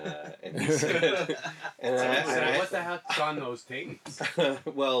 And he said, What the heck's on those tapes?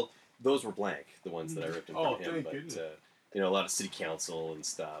 well, those were blank, the ones that I ripped in Oh, from him. thank But goodness. a lot of city council and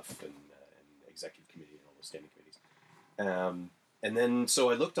stuff, and executive committee and all those standing committees. And then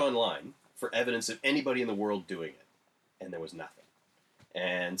so I looked online for evidence of anybody in the world doing it, and there was nothing.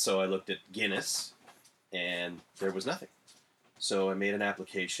 And so I looked at Guinness, and there was nothing. So I made an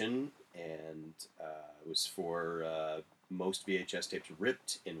application, and it was for most VHS tapes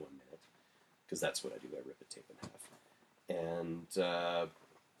ripped in 1 minute, because that's what I do. I rip a tape in half. And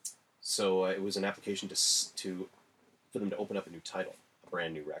so it was an application for them to open up a new title, a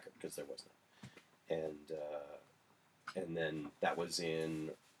brand new record, because there was none. And then that was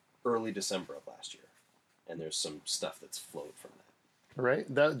in early December of last year, and there's some stuff that's flowed from that. Right.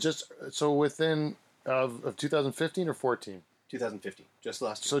 That just so within of 2015 or 14. 2015, just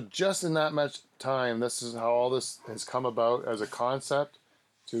last year. So just in that much time, this is how all this has come about as a concept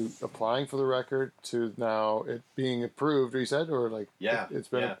to applying for the record to now it being approved. You said, or like it's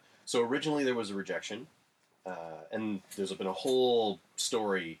been. Yeah. So originally there was a rejection, and there's been a whole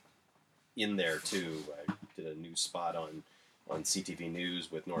story in there too. I did a news spot on CTV News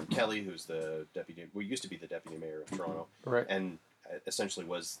with Norm Kelly, who's the deputy. Well, used to be the deputy mayor of Toronto, Right. and essentially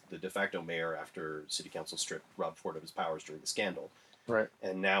was the de facto mayor after City Council stripped Rob Ford of his powers during the scandal. Right.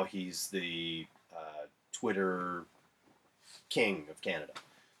 And now he's the Twitter king of Canada.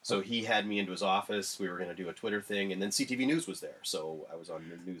 So he had me into his office. We were going to do a Twitter thing, and then CTV News was there. So I was on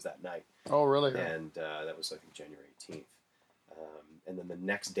the news that night. Oh, really? And that was, I think, January 18th. And then the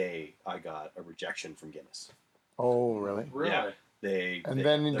next day, I got a rejection from Guinness. Oh, really? Really? Yeah.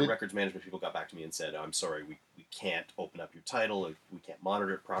 Then the records management people got back to me and said, "I'm sorry, we can't open up your title. We can't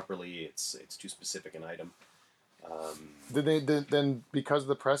monitor it properly. It's too specific an item." Did they then because of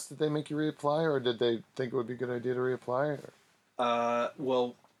the press did they make you reapply, or did they think it would be a good idea to reapply?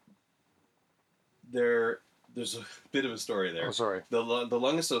 Well, there's a bit of a story there. Oh, sorry. The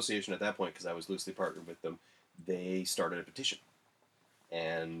Lung Association at that point, because I was loosely partnered with them, they started a petition.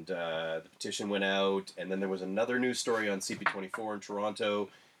 And the petition went out, and then there was another news story on CP24 in Toronto,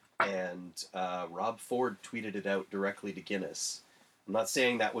 and Rob Ford tweeted it out directly to Guinness. I'm not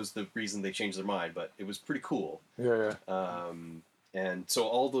saying that was the reason they changed their mind, but it was pretty cool. Yeah. And so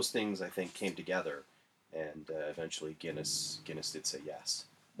all those things, I think, came together, and eventually Guinness did say yes.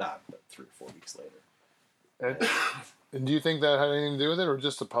 Not but 3 or 4 weeks later. And do you think that had anything to do with it, or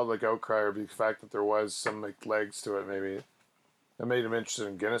just a public outcry, or the fact that there was some legs to it, maybe? That made them interested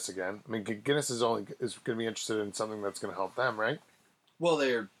in Guinness again. I mean, Guinness is going to be interested in something that's going to help them, right? Well,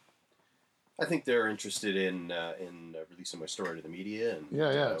 I think they're interested in releasing my story to the media. And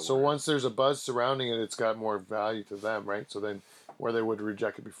Yeah. So once there's a buzz surrounding it, it's got more value to them, right? So then, where they would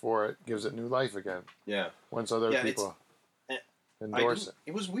reject it before, it gives it new life again. Yeah. Once other people endorse it.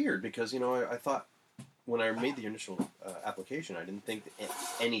 It was weird because I thought when I made the initial application, I didn't think at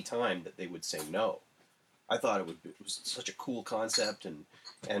any time that they would say no. I thought it was such a cool concept, and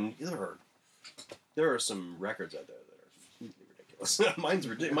there are some records out there that are completely ridiculous.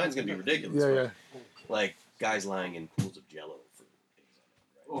 Mine's gonna be ridiculous. Yeah, but, yeah. Like guys lying in pools of Jello for days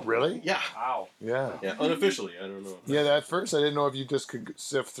on end. Right? Really? Yeah. Wow. Yeah. Yeah. Unofficially, I don't know. Yeah, at first I didn't know if you just could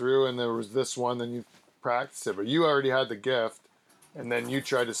sift through and there was this one, then you practiced it. But you already had the gift, and then you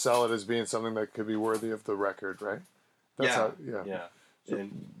tried to sell it as being something that could be worthy of the record, right? That's Yeah. Yeah.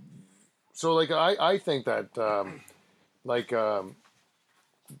 And So, like, I think that,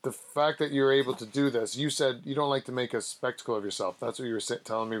 the fact that you're able to do this, you said you don't like to make a spectacle of yourself. That's what you were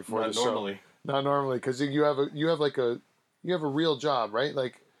telling me before not the normally. show. Not normally, because you have a real job, right?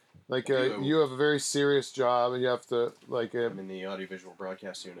 You have a very serious job, and you have to I'm in the audiovisual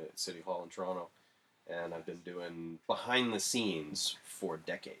broadcast unit at City Hall in Toronto, and I've been doing behind the scenes for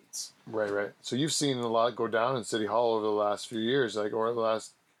decades. right. So you've seen a lot go down in City Hall over the last few years, or the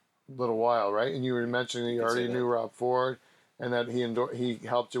last little while, right? And you were mentioning that you already knew Rob Ford, and that he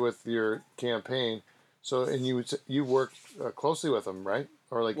helped you with your campaign. So, and you worked closely with him, right?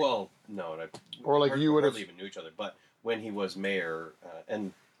 Or like, Well, no, you would have hardly even knew each other. But when he was mayor,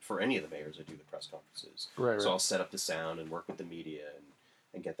 and for any of the mayors, I do the press conferences. Right. So I'll set up the sound and work with the media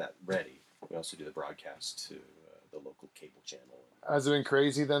and get that ready. We also do the broadcast to the local cable channel. Has it been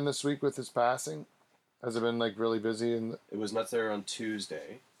crazy then this week with his passing? Has it been like really busy? It was nuts there on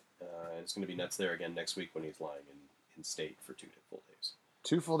Tuesday, and it's going to be nuts there again next week when he's lying in state for 2 full days.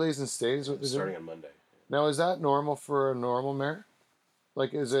 2 full days in state is what they're Starting doing? on Monday. Now, is that normal for a normal mayor?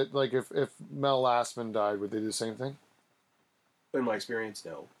 Like, is it like if Mel Lastman died, would they do the same thing? In my experience,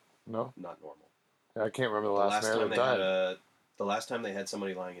 no, No, not normal. I can't remember the The last last mayor time that they died. had the last time they had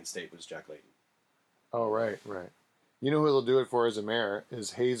somebody lying in state was Jack Layton. Oh, right. You know who they'll do it for as a mayor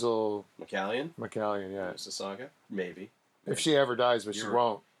is Hazel McCallion, McCallion. Yeah, Mississauga, maybe. if she ever dies, but she You're-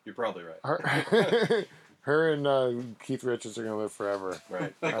 won't. You're probably right. Her and Keith Richards are gonna live forever.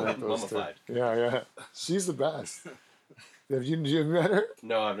 Right. I think those two. Mummified. Yeah. She's the best. Have you met her?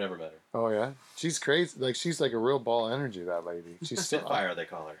 No, I've never met her. Oh yeah, she's crazy. Like she's like a real ball of energy. That lady. She's still. Spitfire, they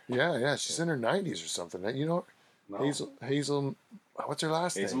call her. Yeah. She's in her 90s or something. You know, No. Hazel. What's her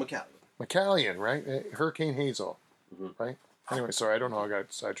last Hazel name? McCallion. McCallion, right? Hurricane Hazel, Mhm. right? Anyway, sorry, I don't know how I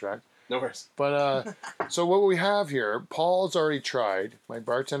got sidetracked. No worries. But so what we have here, Paul's already tried. My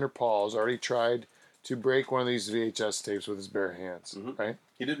bartender Paul's already tried to break one of these VHS tapes with his bare hands, Mhm. right?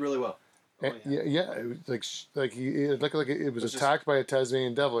 He did really well. And, yeah. It was it looked like it was It's just- attacked by a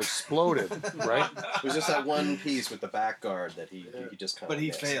Tasmanian devil, exploded, right? It was just that one piece with the back guard that he just kind of. But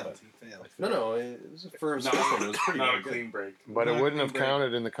he failed. He failed. No, it was a first one. It was pretty Not very a good. clean break. But it Not wouldn't have clean break.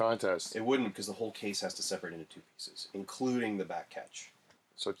 counted in the contest. It wouldn't because the whole case has to separate into 2 pieces, including the back catch.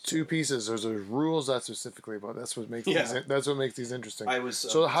 So 2 pieces. There's rules that specifically about. That's what makes these interesting. I was.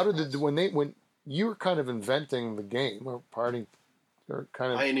 So how did when you were kind of inventing the game or kind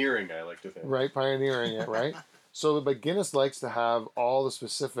of pioneering? I like to think. right pioneering it, right? So but Guinness likes to have all the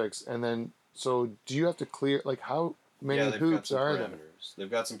specifics, and then so do you have to clear like how many Yeah, they've got hoops some are there? parameters.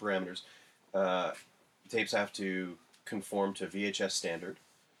 They've got some parameters. Tapes have to conform to VHS standard.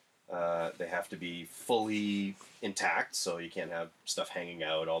 They have to be fully intact, so you can't have stuff hanging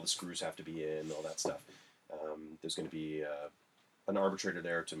out. All the screws have to be in, all that stuff. There's going to be an arbitrator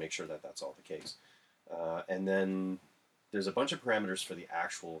there to make sure that that's all the case. And then there's a bunch of parameters for the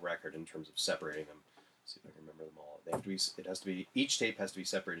actual record in terms of separating them. Let's see if I can remember them all. They have to be. It has to be. Each tape has to be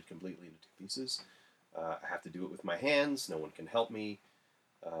separated completely into 2 pieces. I have to do it with my hands. No one can help me.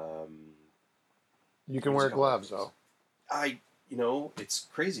 You can There's wear a couple gloves of though. it's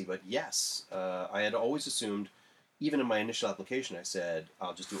crazy, but yes. I had always assumed, even in my initial application, I said,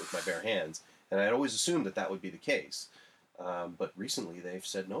 I'll just do it with my bare hands. And I had always assumed that would be the case. But recently they've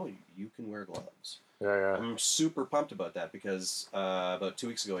said, no, you can wear gloves. Yeah. I'm super pumped about that because about 2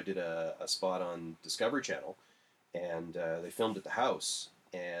 weeks ago I did a spot on Discovery Channel, and they filmed at the house.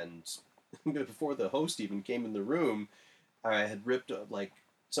 And before the host even came in the room, I had ripped like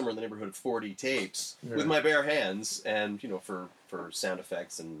somewhere in the neighborhood of 40 tapes with my bare hands, and for sound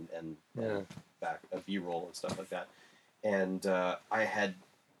effects and back B-roll and stuff like that. And I had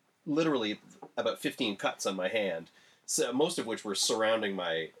literally about 15 cuts on my hand. So most of which were surrounding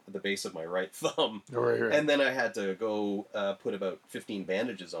the base of my right thumb. Right. And then I had to go put about 15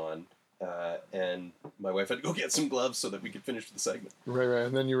 bandages on, and my wife had to go get some gloves so that we could finish the segment. Right.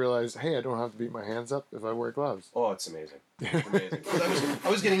 And then you realize, hey, I don't have to beat my hands up if I wear gloves. Oh, it's amazing. It's amazing. 'Cause I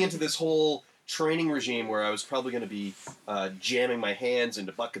was getting into this whole training regime where I was probably going to be jamming my hands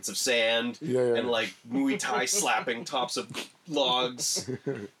into buckets of sand and like Muay Thai slapping tops of logs.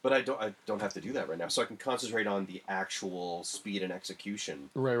 But I don't have to do that right now, so I can concentrate on the actual speed and execution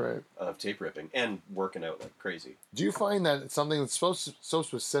of tape ripping and working out like crazy. Do you find that it's something that's so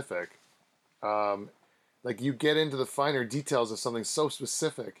specific, like you get into the finer details of something so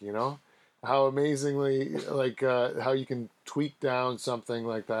specific, you know? How amazingly, like, how you can tweak down something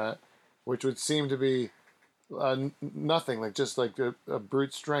like that, which would seem to be nothing, like just like a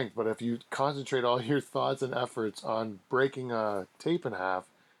brute strength. But if you concentrate all your thoughts and efforts on breaking a tape in half,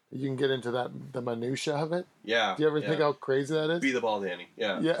 you can get into the minutia of it. Yeah. Do you ever think how crazy that is? Be the ball, Danny.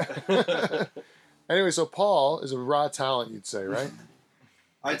 Yeah. Yeah. Anyway, so Paul is a raw talent, you'd say, right?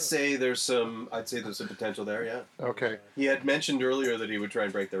 I'd say there's some potential there, yeah. Okay. He had mentioned earlier that he would try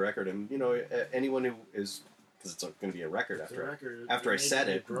and break the record, and you know, anyone who is, because it's going to be a record after I said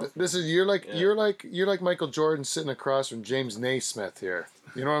it. This is you're like Michael Jordan sitting across from James Naismith here.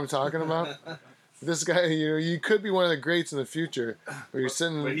 You know what I'm talking about? This guy, you could be one of the greats in the future, but you're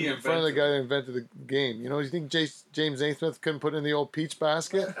sitting in front of the guy that invented the game. You know, you think James Naismith couldn't put in the old peach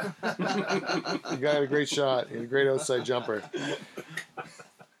basket? The guy had a great shot. He had a great outside jumper.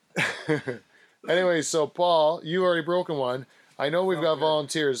 Anyway, so Paul, you already broken one. I know we've got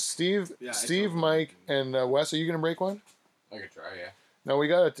volunteers. Steve, Mike, and Wes. Are you gonna break one? I could try, yeah. Now we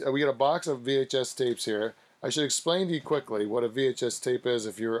got a box of VHS tapes here. I should explain to you quickly what a VHS tape is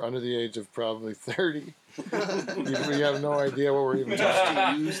if you're under the age of probably 30. you have no idea what we're even talking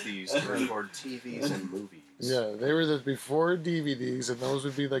about. We used to use these to record TVs and movies. Yeah, they were before DVDs, and those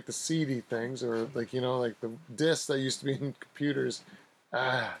would be like the CD things, or like like the discs that used to be in computers.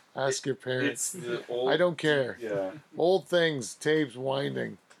 Ask your parents. It's the old, I don't care. Yeah. Old things, tapes,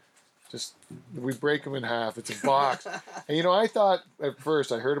 winding. Just, we break them in half. It's a box. And, I thought at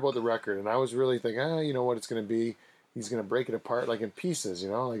first, I heard about the record, and I was really thinking, you know what it's going to be? He's going to break it apart like in pieces,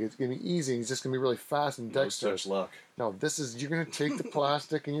 like it's going to be easy. He's just going to be really fast and dexterous. No such luck. No, you're going to take the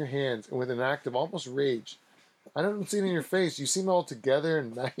plastic in your hands, and with an act of almost rage. I don't see it in your face. You seem all together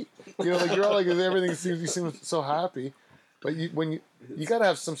and nice. Like you're all like, everything seems, you seem so happy. But you got to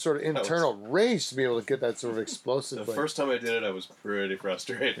have some sort of internal rage to be able to get that sort of explosive. The first time I did it, I was pretty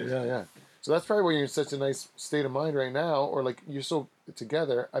frustrated. Yeah. So that's probably why you're in such a nice state of mind right now, or like you're so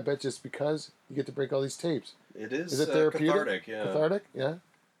together. I bet just because you get to break all these tapes. It is. Is it therapeutic? Cathartic, yeah. Cathartic, yeah.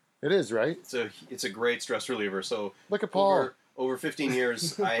 It is, right? It's a great stress reliever. So look at Paul. Over 15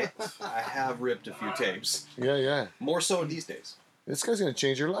 years, I have ripped a few tapes. Yeah. More so these days. This guy's going to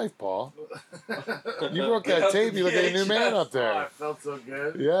change your life, Paul. You broke that tape, you look like a new man up there. Oh, I felt so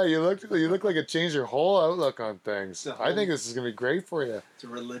good. Yeah, you look like it changed your whole outlook on things. I think this is going to be great for you. It's a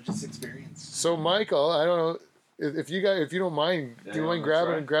religious experience. So, Michael, I don't know if you don't mind, do you mind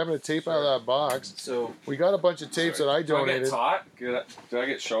grabbing a tape out of that box? So we got a bunch of tapes that I donated. Do I get taught? Do I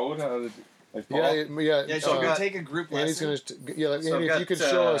get showed how to? Like Yeah. So take a group lesson. Andy's Andy, if you could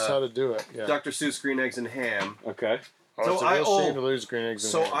show us how to do it. Yeah. Dr. Seuss Green Eggs and Ham. Okay. So it's a real shame to lose green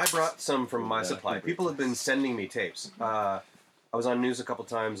eggs. I brought some from my supply. People have been sending me tapes. I was on news a couple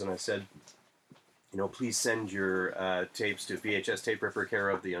times, and I said, please send your tapes to VHS Tape Ripper, care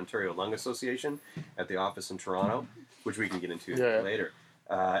of the Ontario Lung Association at the office in Toronto, which we can get into later.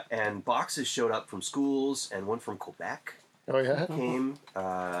 And boxes showed up from schools, and one from Quebec. Oh yeah. Came,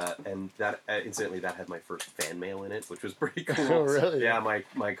 and that incidentally that had my first fan mail in it, which was pretty cool. Oh really? Yeah,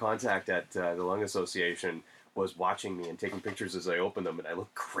 my contact at the Lung Association was watching me and taking pictures as I opened them, and I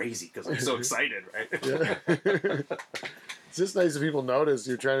looked crazy because I'm so excited, right? Yeah. It's just nice if people notice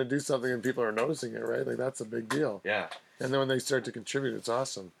you're trying to do something and people are noticing it, right? Like that's a big deal. Yeah. And then when they start to contribute, it's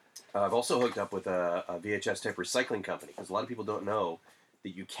awesome. I've also hooked up with a VHS tape recycling company because a lot of people don't know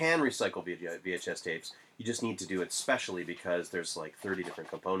that you can recycle VHS tapes. You just need to do it specially because there's like 30 different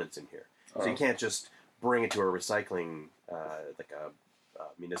components in here. So you can't just bring it to a recycling, like a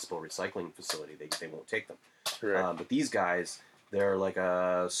municipal recycling facility. They won't take them. Right. But these guys, they're like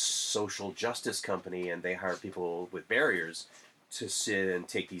a social justice company, and they hire people with barriers to sit and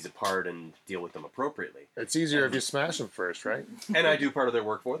take these apart and deal with them appropriately. It's easier if you smash them first, right? And I do part of their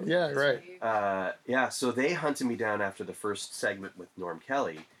work for them. Yeah, right. So they hunted me down after the first segment with Norm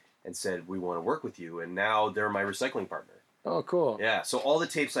Kelly and said, we want to work with you, and now they're my recycling partner. Oh, cool. Yeah, so all the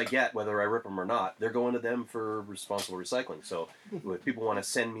tapes I get, whether I rip them or not, they're going to them for responsible recycling. So if people want to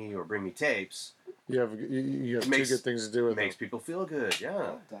send me or bring me tapes... You have two good things to do with it. Makes people feel good,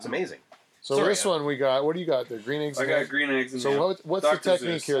 yeah. It's amazing. So this one we got, what do you got there? Green eggs? I got green eggs and ham. So what's the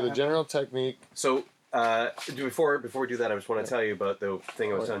technique here, the general technique? So before we do that, I just want to tell you about the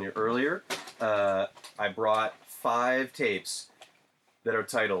thing I was telling you earlier. I brought 5 tapes that are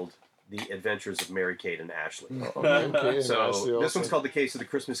titled The Adventures of Mary Kate and Ashley. Okay, So Ashley this also. one's called The Case of the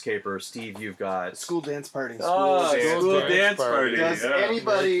Christmas Caper. Steve, you've got... School dance party. Oh, school dance party. Does Yeah.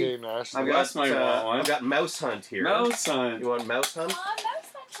 anybody... Mary Kate and Ashley. I've Wes might want one. I've got Mouse Hunt here. Mouse Hunt. You want Mouse Hunt? Oh,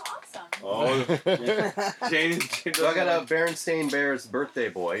 that's awesome. Oh, Jane. So I got a Berenstain Bear's Birthday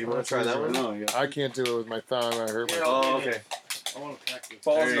Boy. You want to try that one? No, yeah. I can't do it with my thumb. I hurt my Oh, okay. I want to practice.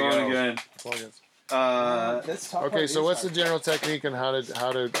 Ball's There you going go. again. This top Okay, part so is what's the hard. general technique and how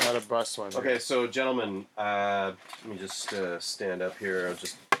to bust one? Okay, so gentlemen, let me just stand up here. I'll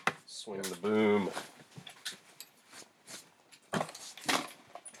just swing the boom.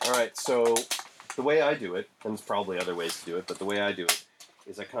 All right, so the way I do it, and there's probably other ways to do it, but the way I do it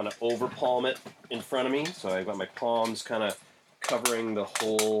is I kind of over palm it in front of me. So I've got my palms kind of covering the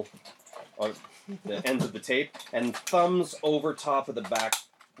whole, the ends of the tape, and thumbs over top of the back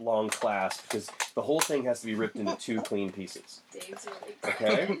long clasp, because the whole thing has to be ripped into 2 clean pieces. Dave's really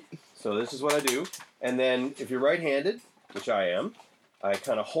Okay, so this is what I do. And then if you're right-handed, which I am, I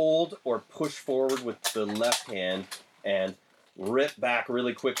kind of hold or push forward with the left hand and rip back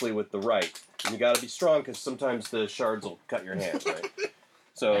really quickly with the right. And you got to be strong because sometimes the shards will cut your hand, right?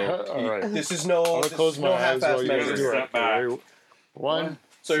 So All right. this is I'm no, gonna this close is my no eyes half-ass while you measure. guys do it. Step back. Okay, 1.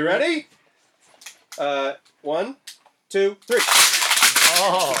 So you ready? 1, 2, 3.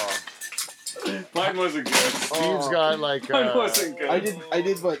 Oh, Mine wasn't good. Steve's got like Mine wasn't good. I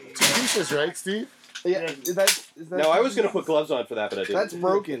did what? 2 pieces, right, Steve? Yeah, is that No, I was going to put gloves on for that, but I didn't. That's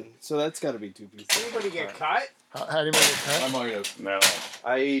broken, so that's got to be 2 pieces. Anybody get cut? How do you make it cut? might have. No.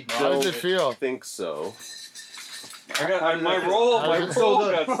 I How does don't it feel? think so. I got my roll. How My does it roll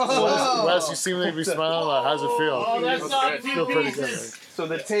feel? got. Wes, you seem to be smiling a lot. How's it feel? Oh, that's not Feel two pretty good. pieces. So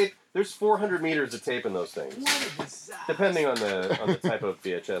the tape, there's 400 meters of tape in those things, depending on the type of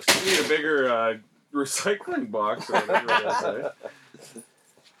VHS. You need a bigger recycling box or whatever it is. Right?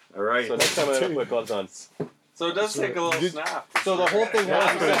 All right. So next time I'm gonna put gloves on. So it does take a little Did- snap. So the whole thing Yeah,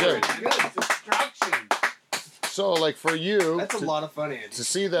 has to be pretty separate. good. Good destruction. So, like for you, That's a to, lot of fun, Andy. to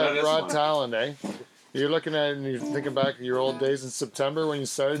see That that is raw fun. talent, eh? You're looking at it and you're thinking back of your old days in September when you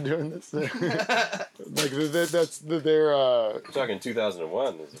started doing this. Like they're I'm talking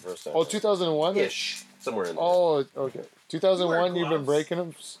 2001 is the first time. 2001. Ish, somewhere in there. Oh, okay. 2001. You've been gloves. breaking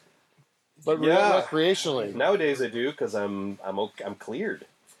them, but Yeah. recreationally. Nowadays I do because I'm cleared.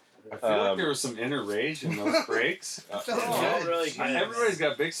 I feel like there was some inner rage in those breaks. Oh, really good. Everybody's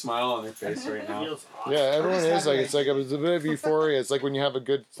got a big smile on their face right now. Feels awesome. Yeah, everyone is like it's a bit of euphoria. It's like when you have a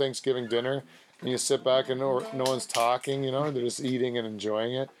good Thanksgiving dinner and you sit back and no one's talking. You know, they're just eating and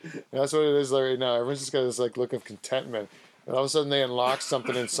enjoying it. And that's what it is like right now. Everyone's just got this like look of contentment, and all of a sudden they unlock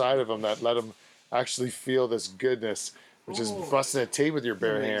something inside of them that let them actually feel this goodness, which is busting a tape with your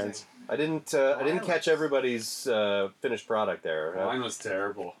bare hands. I didn't catch everybody's finished product there. Mine was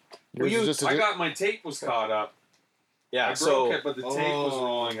terrible. Yours is just a I got my tape was caught up. Yeah, I broke so it, but the tape was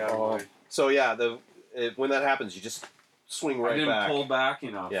rolling out of mine. so yeah, when that happens, you just swing I right didn't back. pull back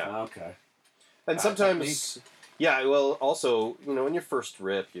enough. Yeah. Okay. And Bad sometimes, yeah. Well, also, in your first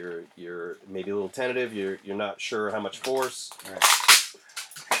rip, you're maybe a little tentative. You're not sure how much force.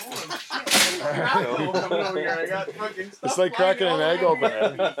 It's like cracking an egg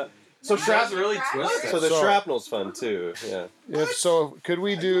open. So That's really twisted. So the So- shrapnel's fun too. Yeah. If so, could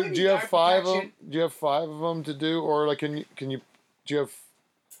we do? Do you have 5 of them? Do you have 5 of them to do, or like can you? Do you have?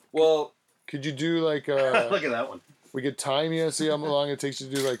 Well, Could you do like look at that one. we could time you, see how long it takes you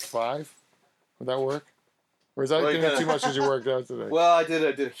to do like 5? Would that work? Or is that Well, gonna be yeah. too much as you worked out today? Well, I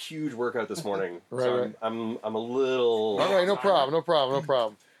did a huge workout this morning. Right, so right. I'm a little. All right, no problem.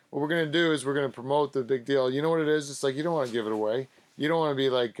 What we're gonna do is we're gonna promote the big deal. You know what it is? It's like you don't want to give it away. You don't want to be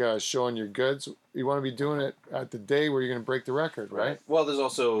like showing your goods. You want to be doing it at the day where you're gonna break the record, right? Well, there's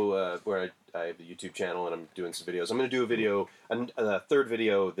also where I have a YouTube channel and I'm doing some videos. I'm going to do a video, a third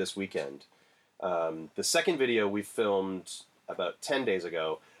video this weekend. The second video we filmed about 10 days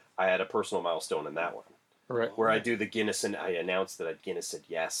ago. I had a personal milestone in that one. Right. Where I do the Guinness and I announced that Guinness said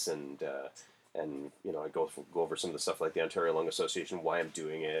yes and I go over some of the stuff like the Ontario Lung Association, why I'm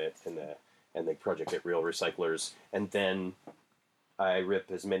doing it, and the Project Get Real Recyclers, and then I rip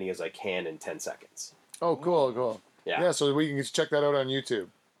as many as I can in 10 seconds. Oh, cool. Yeah. Yeah, so we can check that out on YouTube.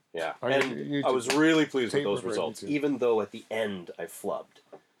 Yeah, On and YouTube. I was really pleased with Tape those ripper results, YouTube. even though at the end I flubbed.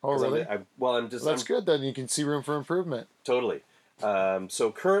 Oh, 'Cause really? I'm just That's good. Then you can see room for improvement. totally.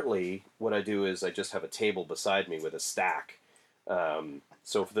 So currently, what I do is I just have a table beside me with a stack.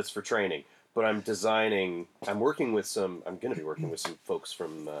 So that's for training. But I'm working with some. I'm going to be working with some folks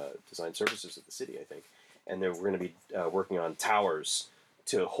from Design Services at the city, I think, and we're going to be working on towers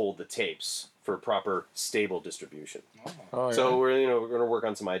to hold the tapes for proper stable distribution. Oh, yeah. So we're going to work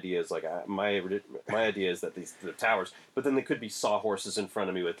on some ideas. Like my idea is that the towers, but then they could be sawhorses in front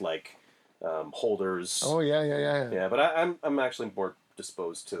of me with like holders. Oh yeah. Yeah, but I'm actually more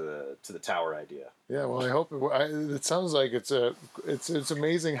disposed to the tower idea. Yeah, well, I hope it sounds like it's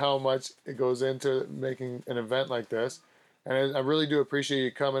amazing how much it goes into making an event like this, and I really do appreciate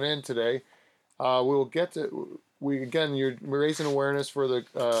you coming in today. We're raising awareness for the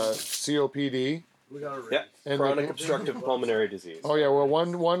COPD. We got to Yeah, And chronic the- obstructive pulmonary disease. Oh yeah, well we're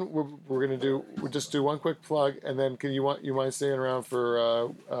gonna do. We'll just do one quick plug, and then you mind staying around for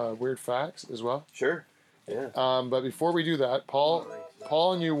weird facts as well? Sure. Yeah. But before we do that, Paul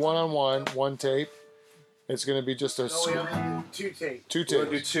and you one tape. It's gonna be just a two tapes. two You want to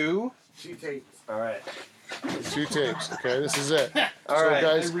do tapes. two? Two tapes. All right. 2 tapes. Okay, this is it. All So, right. I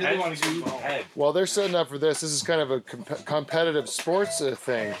guys, really want to get involved. while they're setting up for this, this is kind of a competitive sports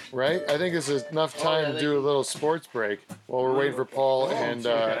thing, right? I think this is enough time to do a little sports break while we're waiting for Paul and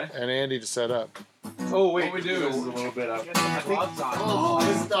Andy to set up. Oh wait. What we do is a little bit of. I've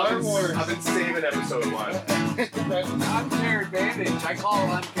been saving episode 1. Unfair advantage. I call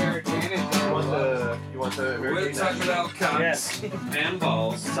it unfair advantage. You want the We're American talking about cocks and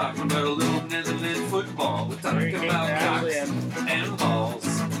balls. Talking about a little Netherlands football. We're talking about cocks and balls.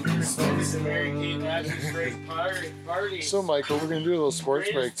 So, Michael, we're gonna do a little sports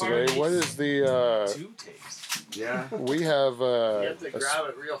break today. What is the? Two tapes. Yeah. We have. You have to grab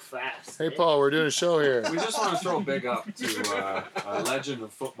it real fast. Hey, Paul, we're doing a show here. We just want to throw a big up to a legend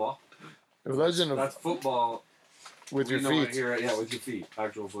of football. The legend of That's football. with your We know it feet. here, yeah, with your feet.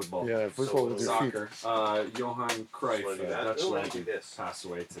 Actual football. Yeah, football with your feet. Soccer. Johan Cruyff, Wanna do that? Dutch Ooh, I legend, do this. passed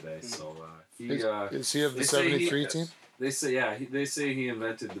away today. So Is he of the they say he- '73 team? they say they say he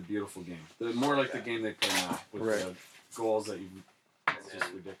invented the beautiful game. More like the game they play now with Right. the goals that it's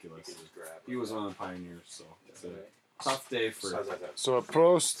just ridiculous. He was one of the pioneers, so it's a tough day for. So a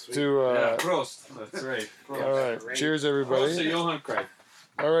prost to. Yeah, Prost. That's right. Prost. All right, cheers, Prost to everybody. Johan Cruyff.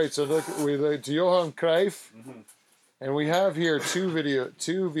 All right, so look, we look to Johan Cruyff, Mhm. and we have here two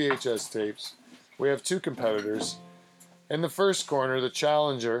VHS tapes. We have 2 competitors. In the first corner, the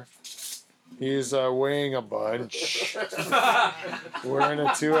challenger. He's weighing a bunch, wearing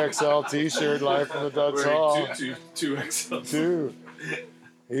a 2XL T-shirt, live from the Dutch Hall. Wearing two XL. 2.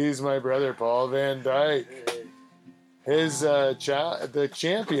 He's my brother, Paul Van Dyke. His the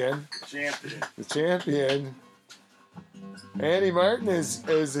champion, the champion. Andy Martin is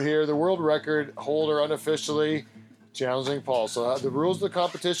here, the world record holder unofficially, challenging Paul. So the rules of the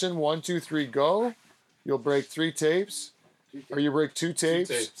competition: 1, 2, 3, go. You'll break 3 tapes, or you break 2 tapes.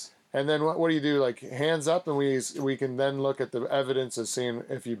 2 tapes. And then what do you do? Like hands up, and we can then look at the evidence of seeing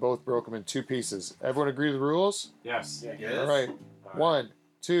if you both broke them in 2 pieces. Everyone agree to the rules? Yes. All right. 1,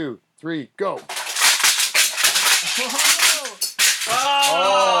 2, 3, go.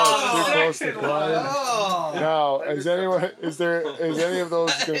 Oh, too close to Clyde. Now, is any of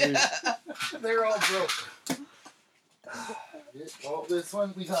those going to be? They're all broke. Well, this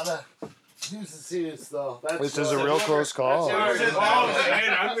one we gotta use the serious though. This is a real close call. I'm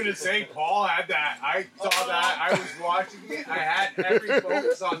gonna say Paul had that. I saw that. I was watching it. I had every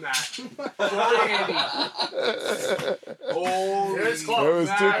focus on that. Holy It was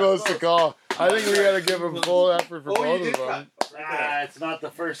too close to call. I think we got to give him full effort for both of them. It's not the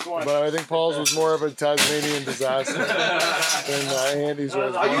first one. But I think Paul's was more of a Tasmanian disaster than Andy's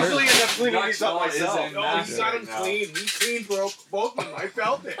was. I usually end up cleaning these up Dutch Ball is myself. in No, he massive got him right now. clean. He clean broke both of them. I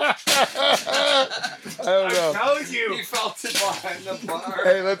felt it. I don't I'm know. telling you. He felt it behind the bar.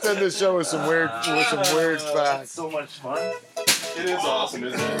 Hey, let's end this show with some weird facts. So much fun. It is awesome,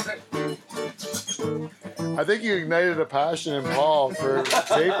 isn't it? I think you ignited a passion in Paul for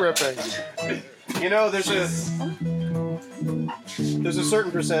tape ripping. You know, there's a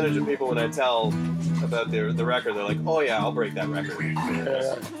certain percentage of people when I tell about the record, they're like, "Oh yeah, I'll break that record."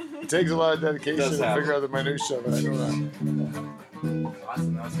 Yeah. It takes a lot of dedication Does to happen. figure out the minutia, but I know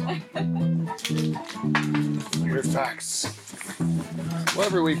Awesome. That was fun. that. Weird facts. Well,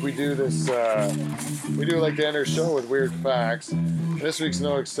 every week we do this. We do like to end our show with weird facts. This week's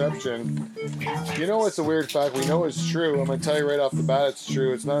no exception. You know what's a weird fact? We know it's true. I'm going to tell you right off the bat it's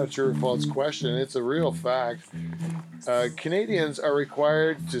true. It's not a true or false question. It's a real fact. Canadians are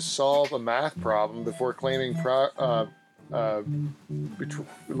required to solve a math problem before claiming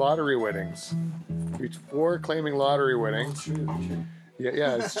lottery winnings. Before claiming lottery winnings.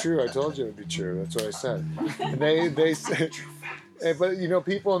 Yeah, it's true. I told you it would be true. That's what I said. And they say, but you know,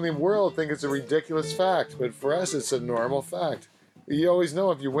 people in the world think it's a ridiculous fact, but for us, it's a normal fact. You always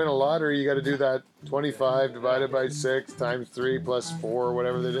know if you win a lottery, you got to do that 25 divided by 6 times 3 plus 4, or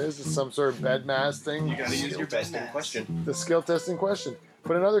whatever that is. It's some sort of bed mass thing. You gotta use your best testing question. The skill testing question.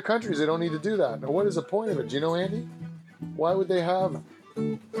 But in other countries, they don't need to do that. Now, what is the point of it? Do you know, Andy? Why would they have?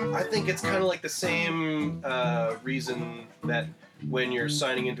 I think it's kind of like the same reason that when you're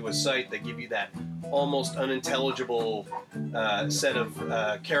signing into a site, they give you that almost unintelligible set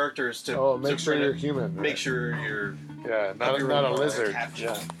of characters to Make sure you're human. Make sure you're not a lizard.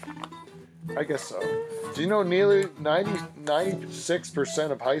 Yeah, I guess so. Do you know nearly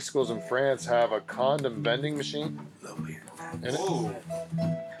 96% of high schools in France have a condom vending machine? Whoa.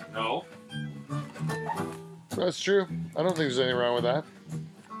 No. That's true. I don't think there's anything wrong with that.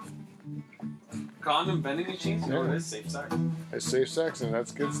 Condom vending machines? No, it is safe sex. It's safe sex, and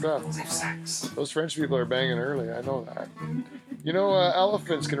that's good stuff. Safe sex. Those French people are banging early. I know that. You know,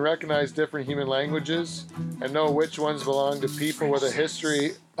 elephants can recognize different human languages and know which ones belong to people with a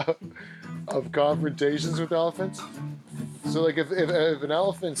history of confrontations with elephants. So, like, if an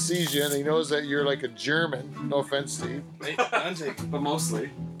elephant sees you and he knows that you're like a German, no offense, Steve, But mostly.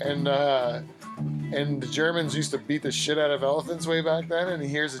 and the Germans used to beat the shit out of elephants way back then, and he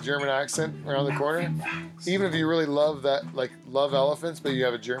hears a German accent around the corner. Even if you really love elephants, but you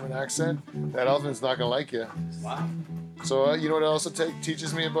have a German accent, that elephant's not gonna like you. Wow. So you know what else it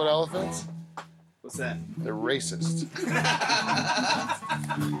teaches me about elephants? What's that? They're racist.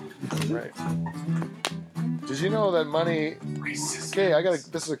 Right. Did you know that money? Okay,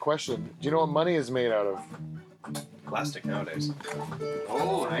 this is a question. Do you know what money is made out of? plastic nowadays.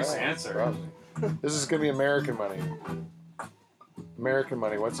 Oh, nice answer. Probably. This is gonna be American money. American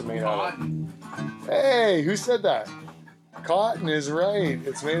money. What's it made out of? Hey, who said that? Cotton is right.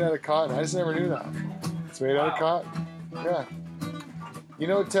 It's made out of cotton. I just never knew that. It's made out of cotton. Yeah. You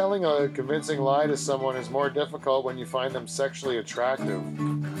know, telling a convincing lie to someone is more difficult when you find them sexually attractive.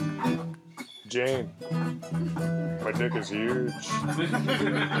 Jane, my dick is huge.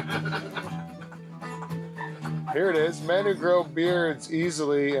 Here it is. Men who grow beards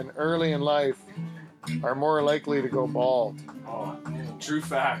easily and early in life are more likely to go bald. Oh, true I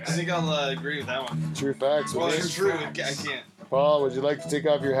facts. think I'll agree with that one. True facts. Well, Would it's you- true. I can't. Paul, would you like to take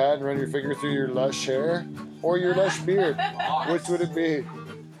off your hat and run your finger through your lush hair? Or your lush beard? Which would it be?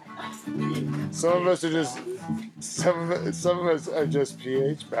 Some of us are just... Some of us are just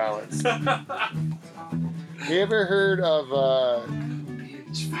pH balanced. You ever heard of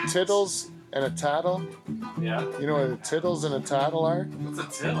tittles and a tattle? Yeah. You know what a tittles and a tattle are? What's a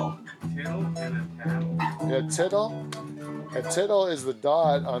tittle? Tittle and a tattle. Yeah, tittle. A tittle is the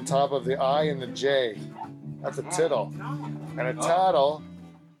dot on top of the I and the J. That's a tittle. And a tattle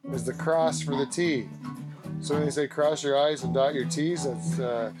is the cross for the T. So when they say cross your I's and dot your T's, that's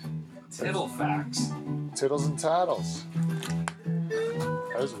Tittle facts. tittles and tattles.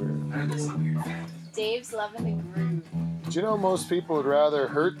 That was weird. That is a weird fact. Dave's loving the groove. Do you know most people would rather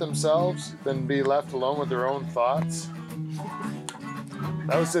hurt themselves than be left alone with their own thoughts?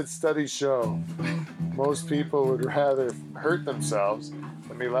 That was what studies show. Most people would rather hurt themselves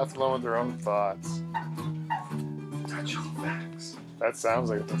than be left alone with their own thoughts. Touch all facts. That sounds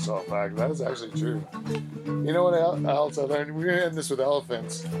like a touch all fact. That is actually true. You know what else I learned? We're going to end this with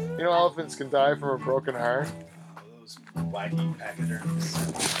elephants. You know elephants can die from a broken heart? Those wacky pachyderms.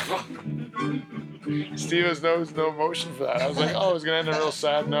 Steve has no emotion for that. I was like, oh, it's going to end on a real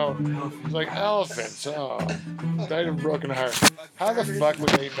sad note. He's like, elephants, oh, died of a broken heart. How the fuck would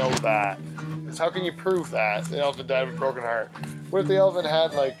they know that? How can you prove that the elephant died of a broken heart? What if the elephant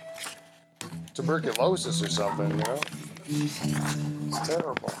had, like, tuberculosis or something, you know? It's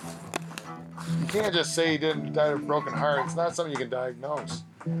terrible. You can't just say he didn't die of a broken heart. It's not something you can diagnose.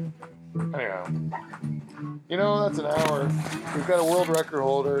 Anyhow. You know, that's an hour. We've got a world record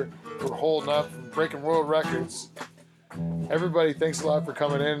holder. We're holding up, breaking world records. Everybody, thanks a lot for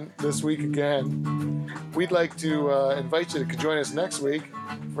coming in this week again. We'd like to invite you to join us next week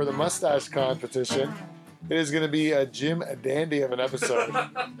for the mustache competition. It is going to be a Jim Dandy of an episode.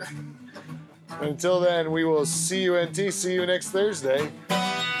 Until then, we will see you next Thursday.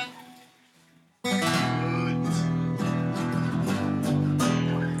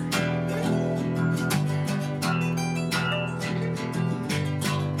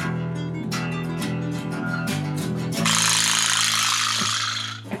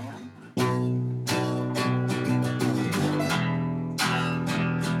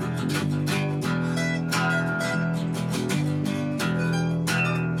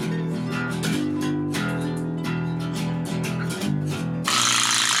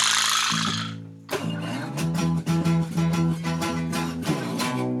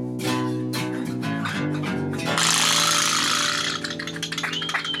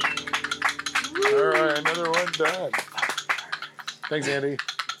 another one done. Thanks, Andy.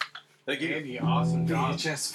 Thank you. Andy, awesome job. VHS